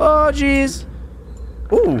 Oh jeez.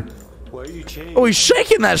 Ooh. Why are you changing? Oh, he's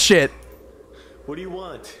shaking that shit. What do you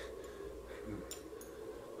want?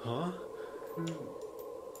 Huh?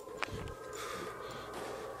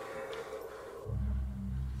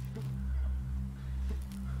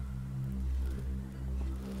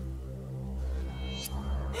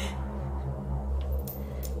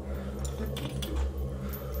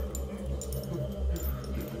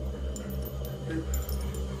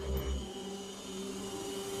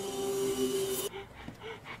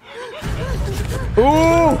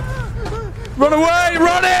 Ooh! Run away,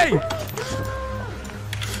 Ronnie!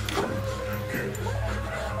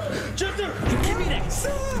 Chester, give me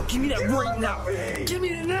that! Give me that right now! Give me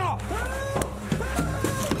it now!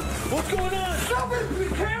 What's going on? Stop it!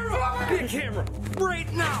 The camera! The camera!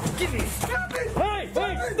 Right now! Give me! Stop it! Hey!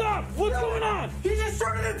 Stop! What's going on? He just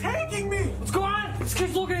started attacking me! What's going on? This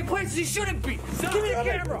kid's looking at places he shouldn't be. Give me the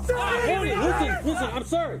camera. Listen, I'm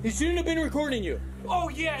sorry. He shouldn't have been recording you. Oh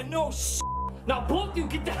yeah, no Now both of you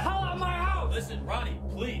get the hell out of my house. Listen, Ronnie,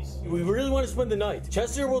 please. We really want to spend the night.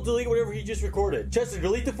 Chester will delete whatever he just recorded. Chester,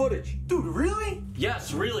 delete the footage. Dude, really?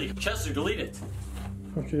 Yes, really. Chester, delete it.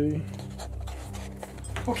 Okay.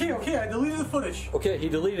 Okay, I deleted the footage. Okay, he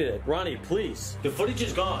deleted it. Ronnie, please. The footage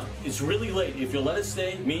is gone. It's really late. If you'll let it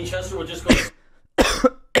stay, me and Chester will just go.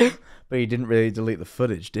 But he didn't really delete the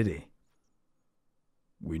footage, did he?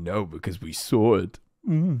 We know because we saw it.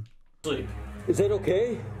 Sleep. Is that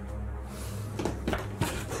okay?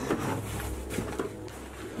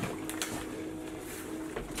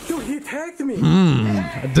 Dude, he attacked me.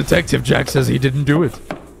 Detective Jack says he didn't do it.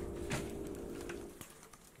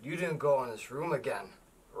 You didn't go in this room again,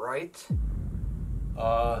 right?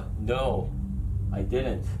 No. I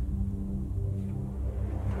didn't.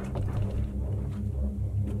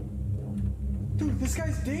 Dude, this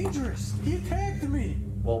guy's dangerous. He attacked me.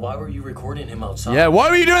 Well, why were you recording him outside? Yeah, why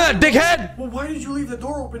were you doing that, dickhead? Well, why did you leave the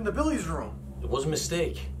door open to Billy's room? It was a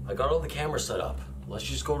mistake. I got all the cameras set up. Let's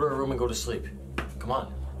just go to our room and go to sleep. Come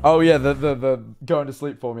on. Oh yeah, the going to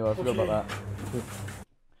sleep formula. I forgot about that.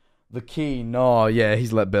 The key. No, yeah,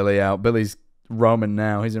 he's let Billy out. Billy's roaming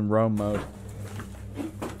now. He's in roam mode.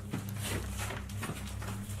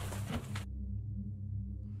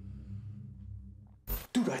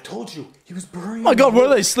 Dude, I told you, he was burrowing. Oh my god, were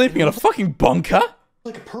they sleeping in a fucking bunker?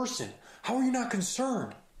 Like a person. How are you not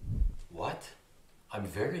concerned? What? I'm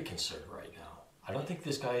very concerned right now. I don't think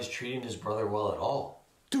this guy is treating his brother well at all.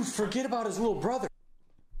 Dude, forget about his little brother.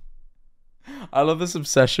 I love this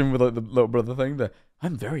obsession with like the little brother thing. That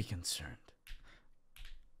I'm very concerned.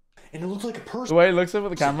 And it looks like a person. The way he looks over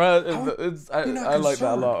the camera, I like that a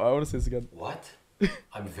concerned? lot. I want to see this again. What?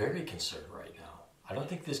 I'm very concerned right now. I don't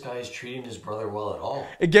think this guy is treating his brother well at all.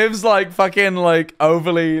 It gives like fucking like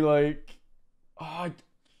overly like, oh,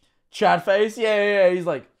 Chad face. Yeah. He's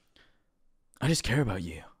like, I just care about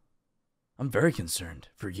you. I'm very concerned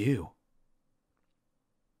for you.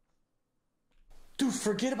 Dude,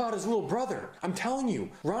 forget about his little brother. I'm telling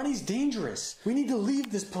you, Ronnie's dangerous. We need to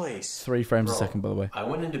leave this place. 3 frames Bro, a second, by the way. I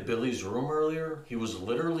went into Billy's room earlier. He was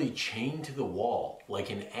literally chained to the wall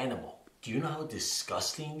like an animal. Do you know how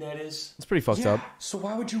disgusting that is? It's pretty fucked up. So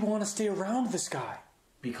why would you want to stay around this guy?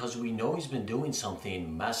 Because we know he's been doing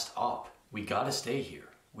something messed up. We gotta stay here.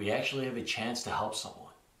 We actually have a chance to help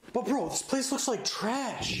someone. But bro, this place looks like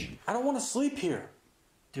trash. I don't want to sleep here.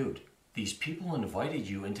 Dude, these people invited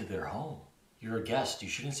you into their home. You're a guest. You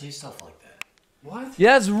shouldn't say stuff like that. What?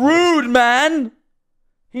 Yeah, it's rude, man.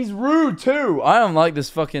 He's rude too. I don't like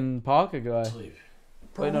this fucking Parker guy. Sleep.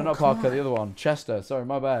 Wait, no, not Parker. The other one, Chester. Sorry,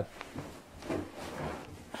 my bad.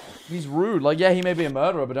 He's rude. Like, yeah, he may be a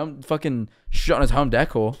murderer, but don't fucking shit on his home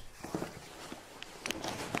decor.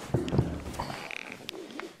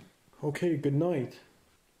 Okay, good night.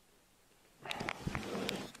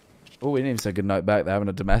 Oh, we didn't even say good night back. They're having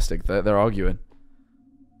a domestic. They're arguing.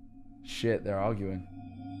 Shit, they're arguing.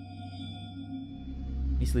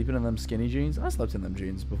 You sleeping in them skinny jeans? I slept in them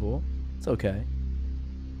jeans before. It's okay.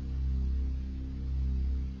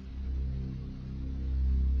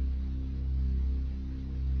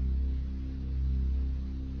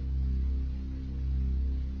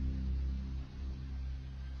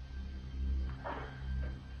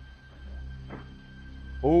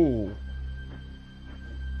 Oh.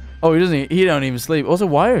 Oh, he don't even sleep. Also,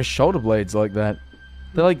 why are his shoulder blades like that?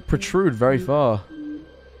 They like protrude very far.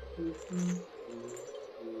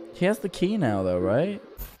 He has the key now though, right?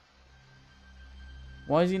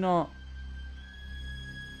 Why is he not?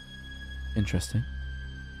 Interesting.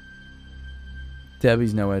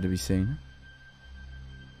 Debbie's nowhere to be seen.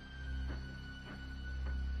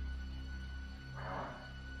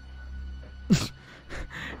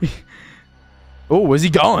 Oh, where's he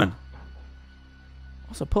going?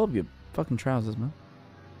 Also, pull up your fucking trousers, man.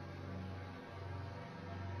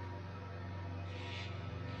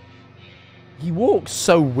 He walks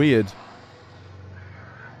so weird.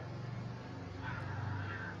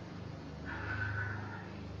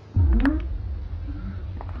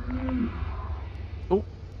 Oh,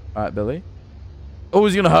 alright, Billy. Oh,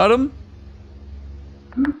 is he gonna hurt him?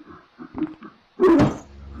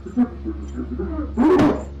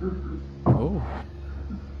 Oh.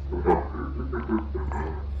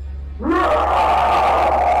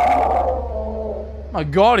 My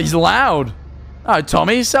God, he's loud. Alright,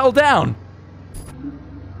 Tommy, settle down.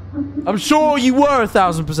 I'm sure you were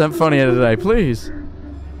 1000% funnier today, please.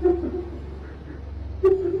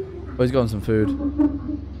 Oh, he's got some food.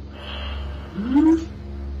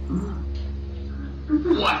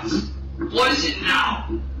 What? What is it now?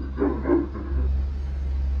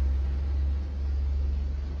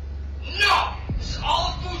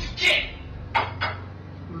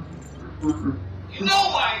 You know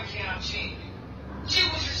why I can't change. She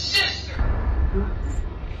was your sister.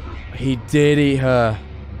 He did eat her.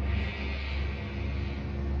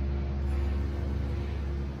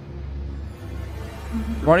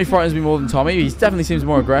 Ronnie frightens me more than Tommy. He definitely seems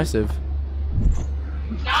more aggressive.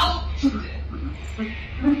 Now you did.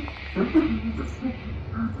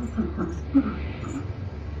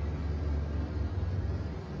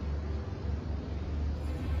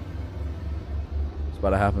 It's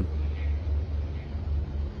about to happen.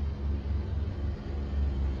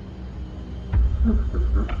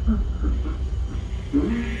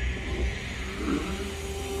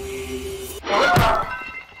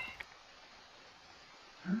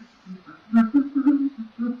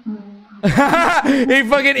 He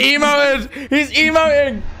fucking emoted! He's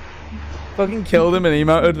emoting! Fucking killed him and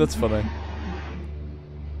emoted. That's funny.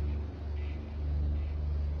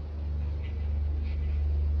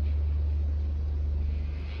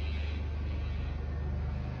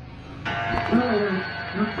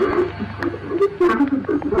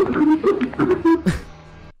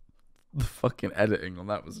 The fucking editing on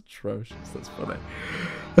that was atrocious. That's funny.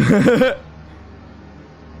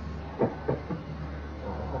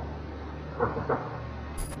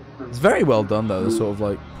 It's very well done though, the sort of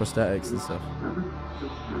like prosthetics and stuff.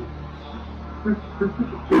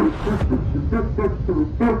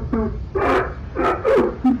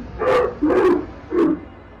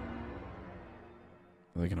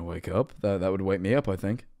 Are they gonna wake up? That would wake me up, I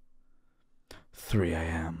think. 3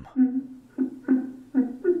 a.m.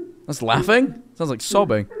 That's laughing? Sounds like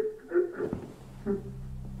sobbing.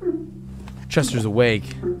 Chester's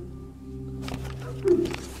awake.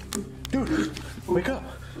 Dude, wake up.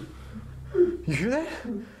 You hear that?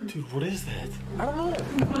 Dude, what is that? I don't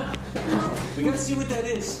know. We gotta see what that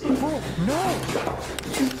is. Bro, no.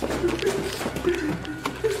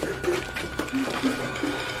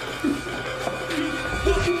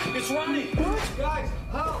 It's Ronnie. What? Guys,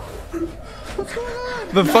 help. What's going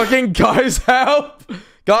on? The fucking guys help!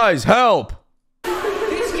 Guys help!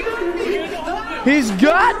 He's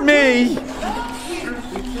got me!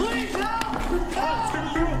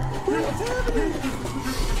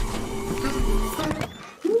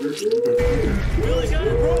 Billy's got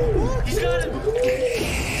him, bro. He's got him.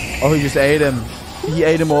 Oh, he just ate him. He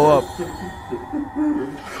ate him all up.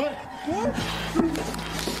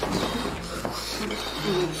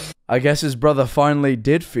 I guess his brother finally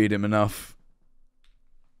did feed him enough.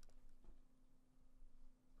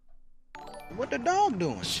 What the dog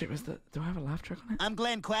doing? Shit, was that? Do I have a laugh track on it? I'm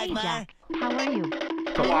Glenn Quagmire. Hey, Jack. How are you?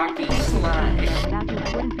 Walking slime. Without you,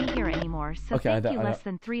 I wouldn't be here anymore. So Okay, thank you. Less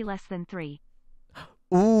than three.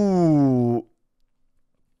 Ooh.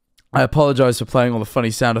 I apologize for playing all the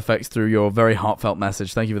funny sound effects through your very heartfelt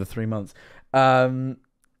message. Thank you for the 3 months.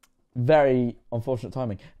 Very unfortunate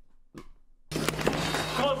timing.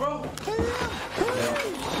 Come on, bro.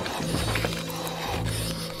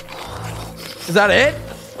 Is that it?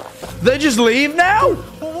 They just leave now?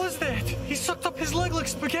 What was that? He sucked up his leg like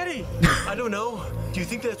spaghetti. I don't know. Do you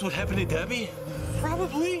think that's what happened to Debbie?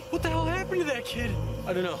 Probably. What the hell happened to that kid?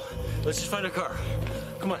 I don't know. Let's just find a car.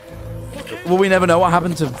 Come on. Okay. Will we never know what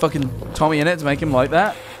happened to fucking Tommy in it to make him like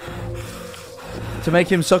that? To make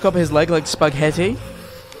him suck up his leg like spaghetti?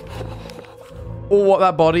 Or what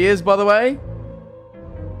that body is, by the way?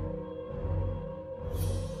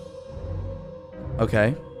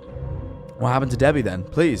 Okay. What happened to Debbie then?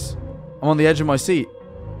 Please. I'm on the edge of my seat.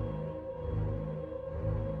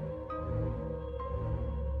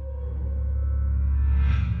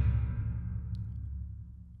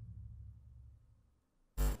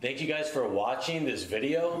 Thank you guys for watching this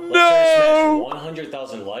video. Let's try to smash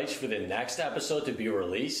 100,000 likes for the next episode to be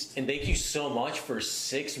released. And thank you so much for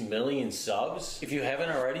 6 million subs. If you haven't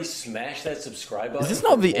already, smash that subscribe button. Is this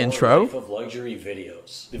not the intro? Life of luxury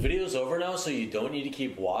videos. The video's over now, so you don't need to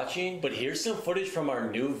keep watching. But here's some footage from our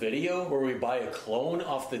new video where we buy a clone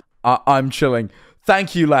off the... I'm chilling.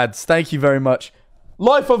 Thank you, lads. Thank you very much.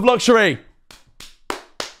 Life of luxury.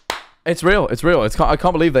 It's real. It's real. I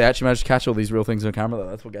can't believe they actually managed to catch all these real things on camera, though.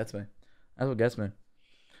 That's what gets me. That's what gets me.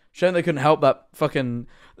 Shame they couldn't help that fucking...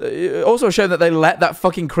 Also a shame that they let that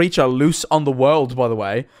fucking creature loose on the world, by the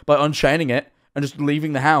way, by unchaining it and just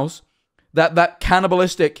leaving the house. That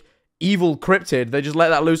cannibalistic, evil cryptid, they just let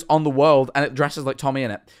that loose on the world and it dresses like Tommy in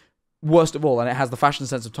it. Worst of all, and it has the fashion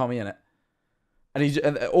sense of Tommy in it.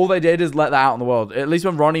 And all they did is let that out in the world. At least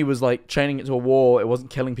when Ronnie was like chaining it to a wall, it wasn't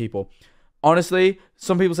killing people. Honestly,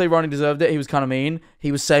 some people say Ronnie deserved it. He was kind of mean.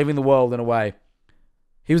 He was saving the world in a way.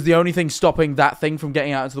 He was the only thing stopping that thing from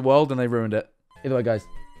getting out into the world, and they ruined it. Either way, guys,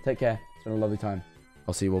 take care. It's been a lovely time.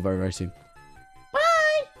 I'll see you all very, very soon.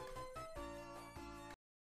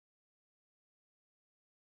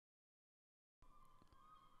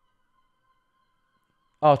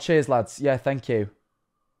 Oh, cheers, lads. Yeah, thank you.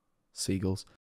 Seagulls.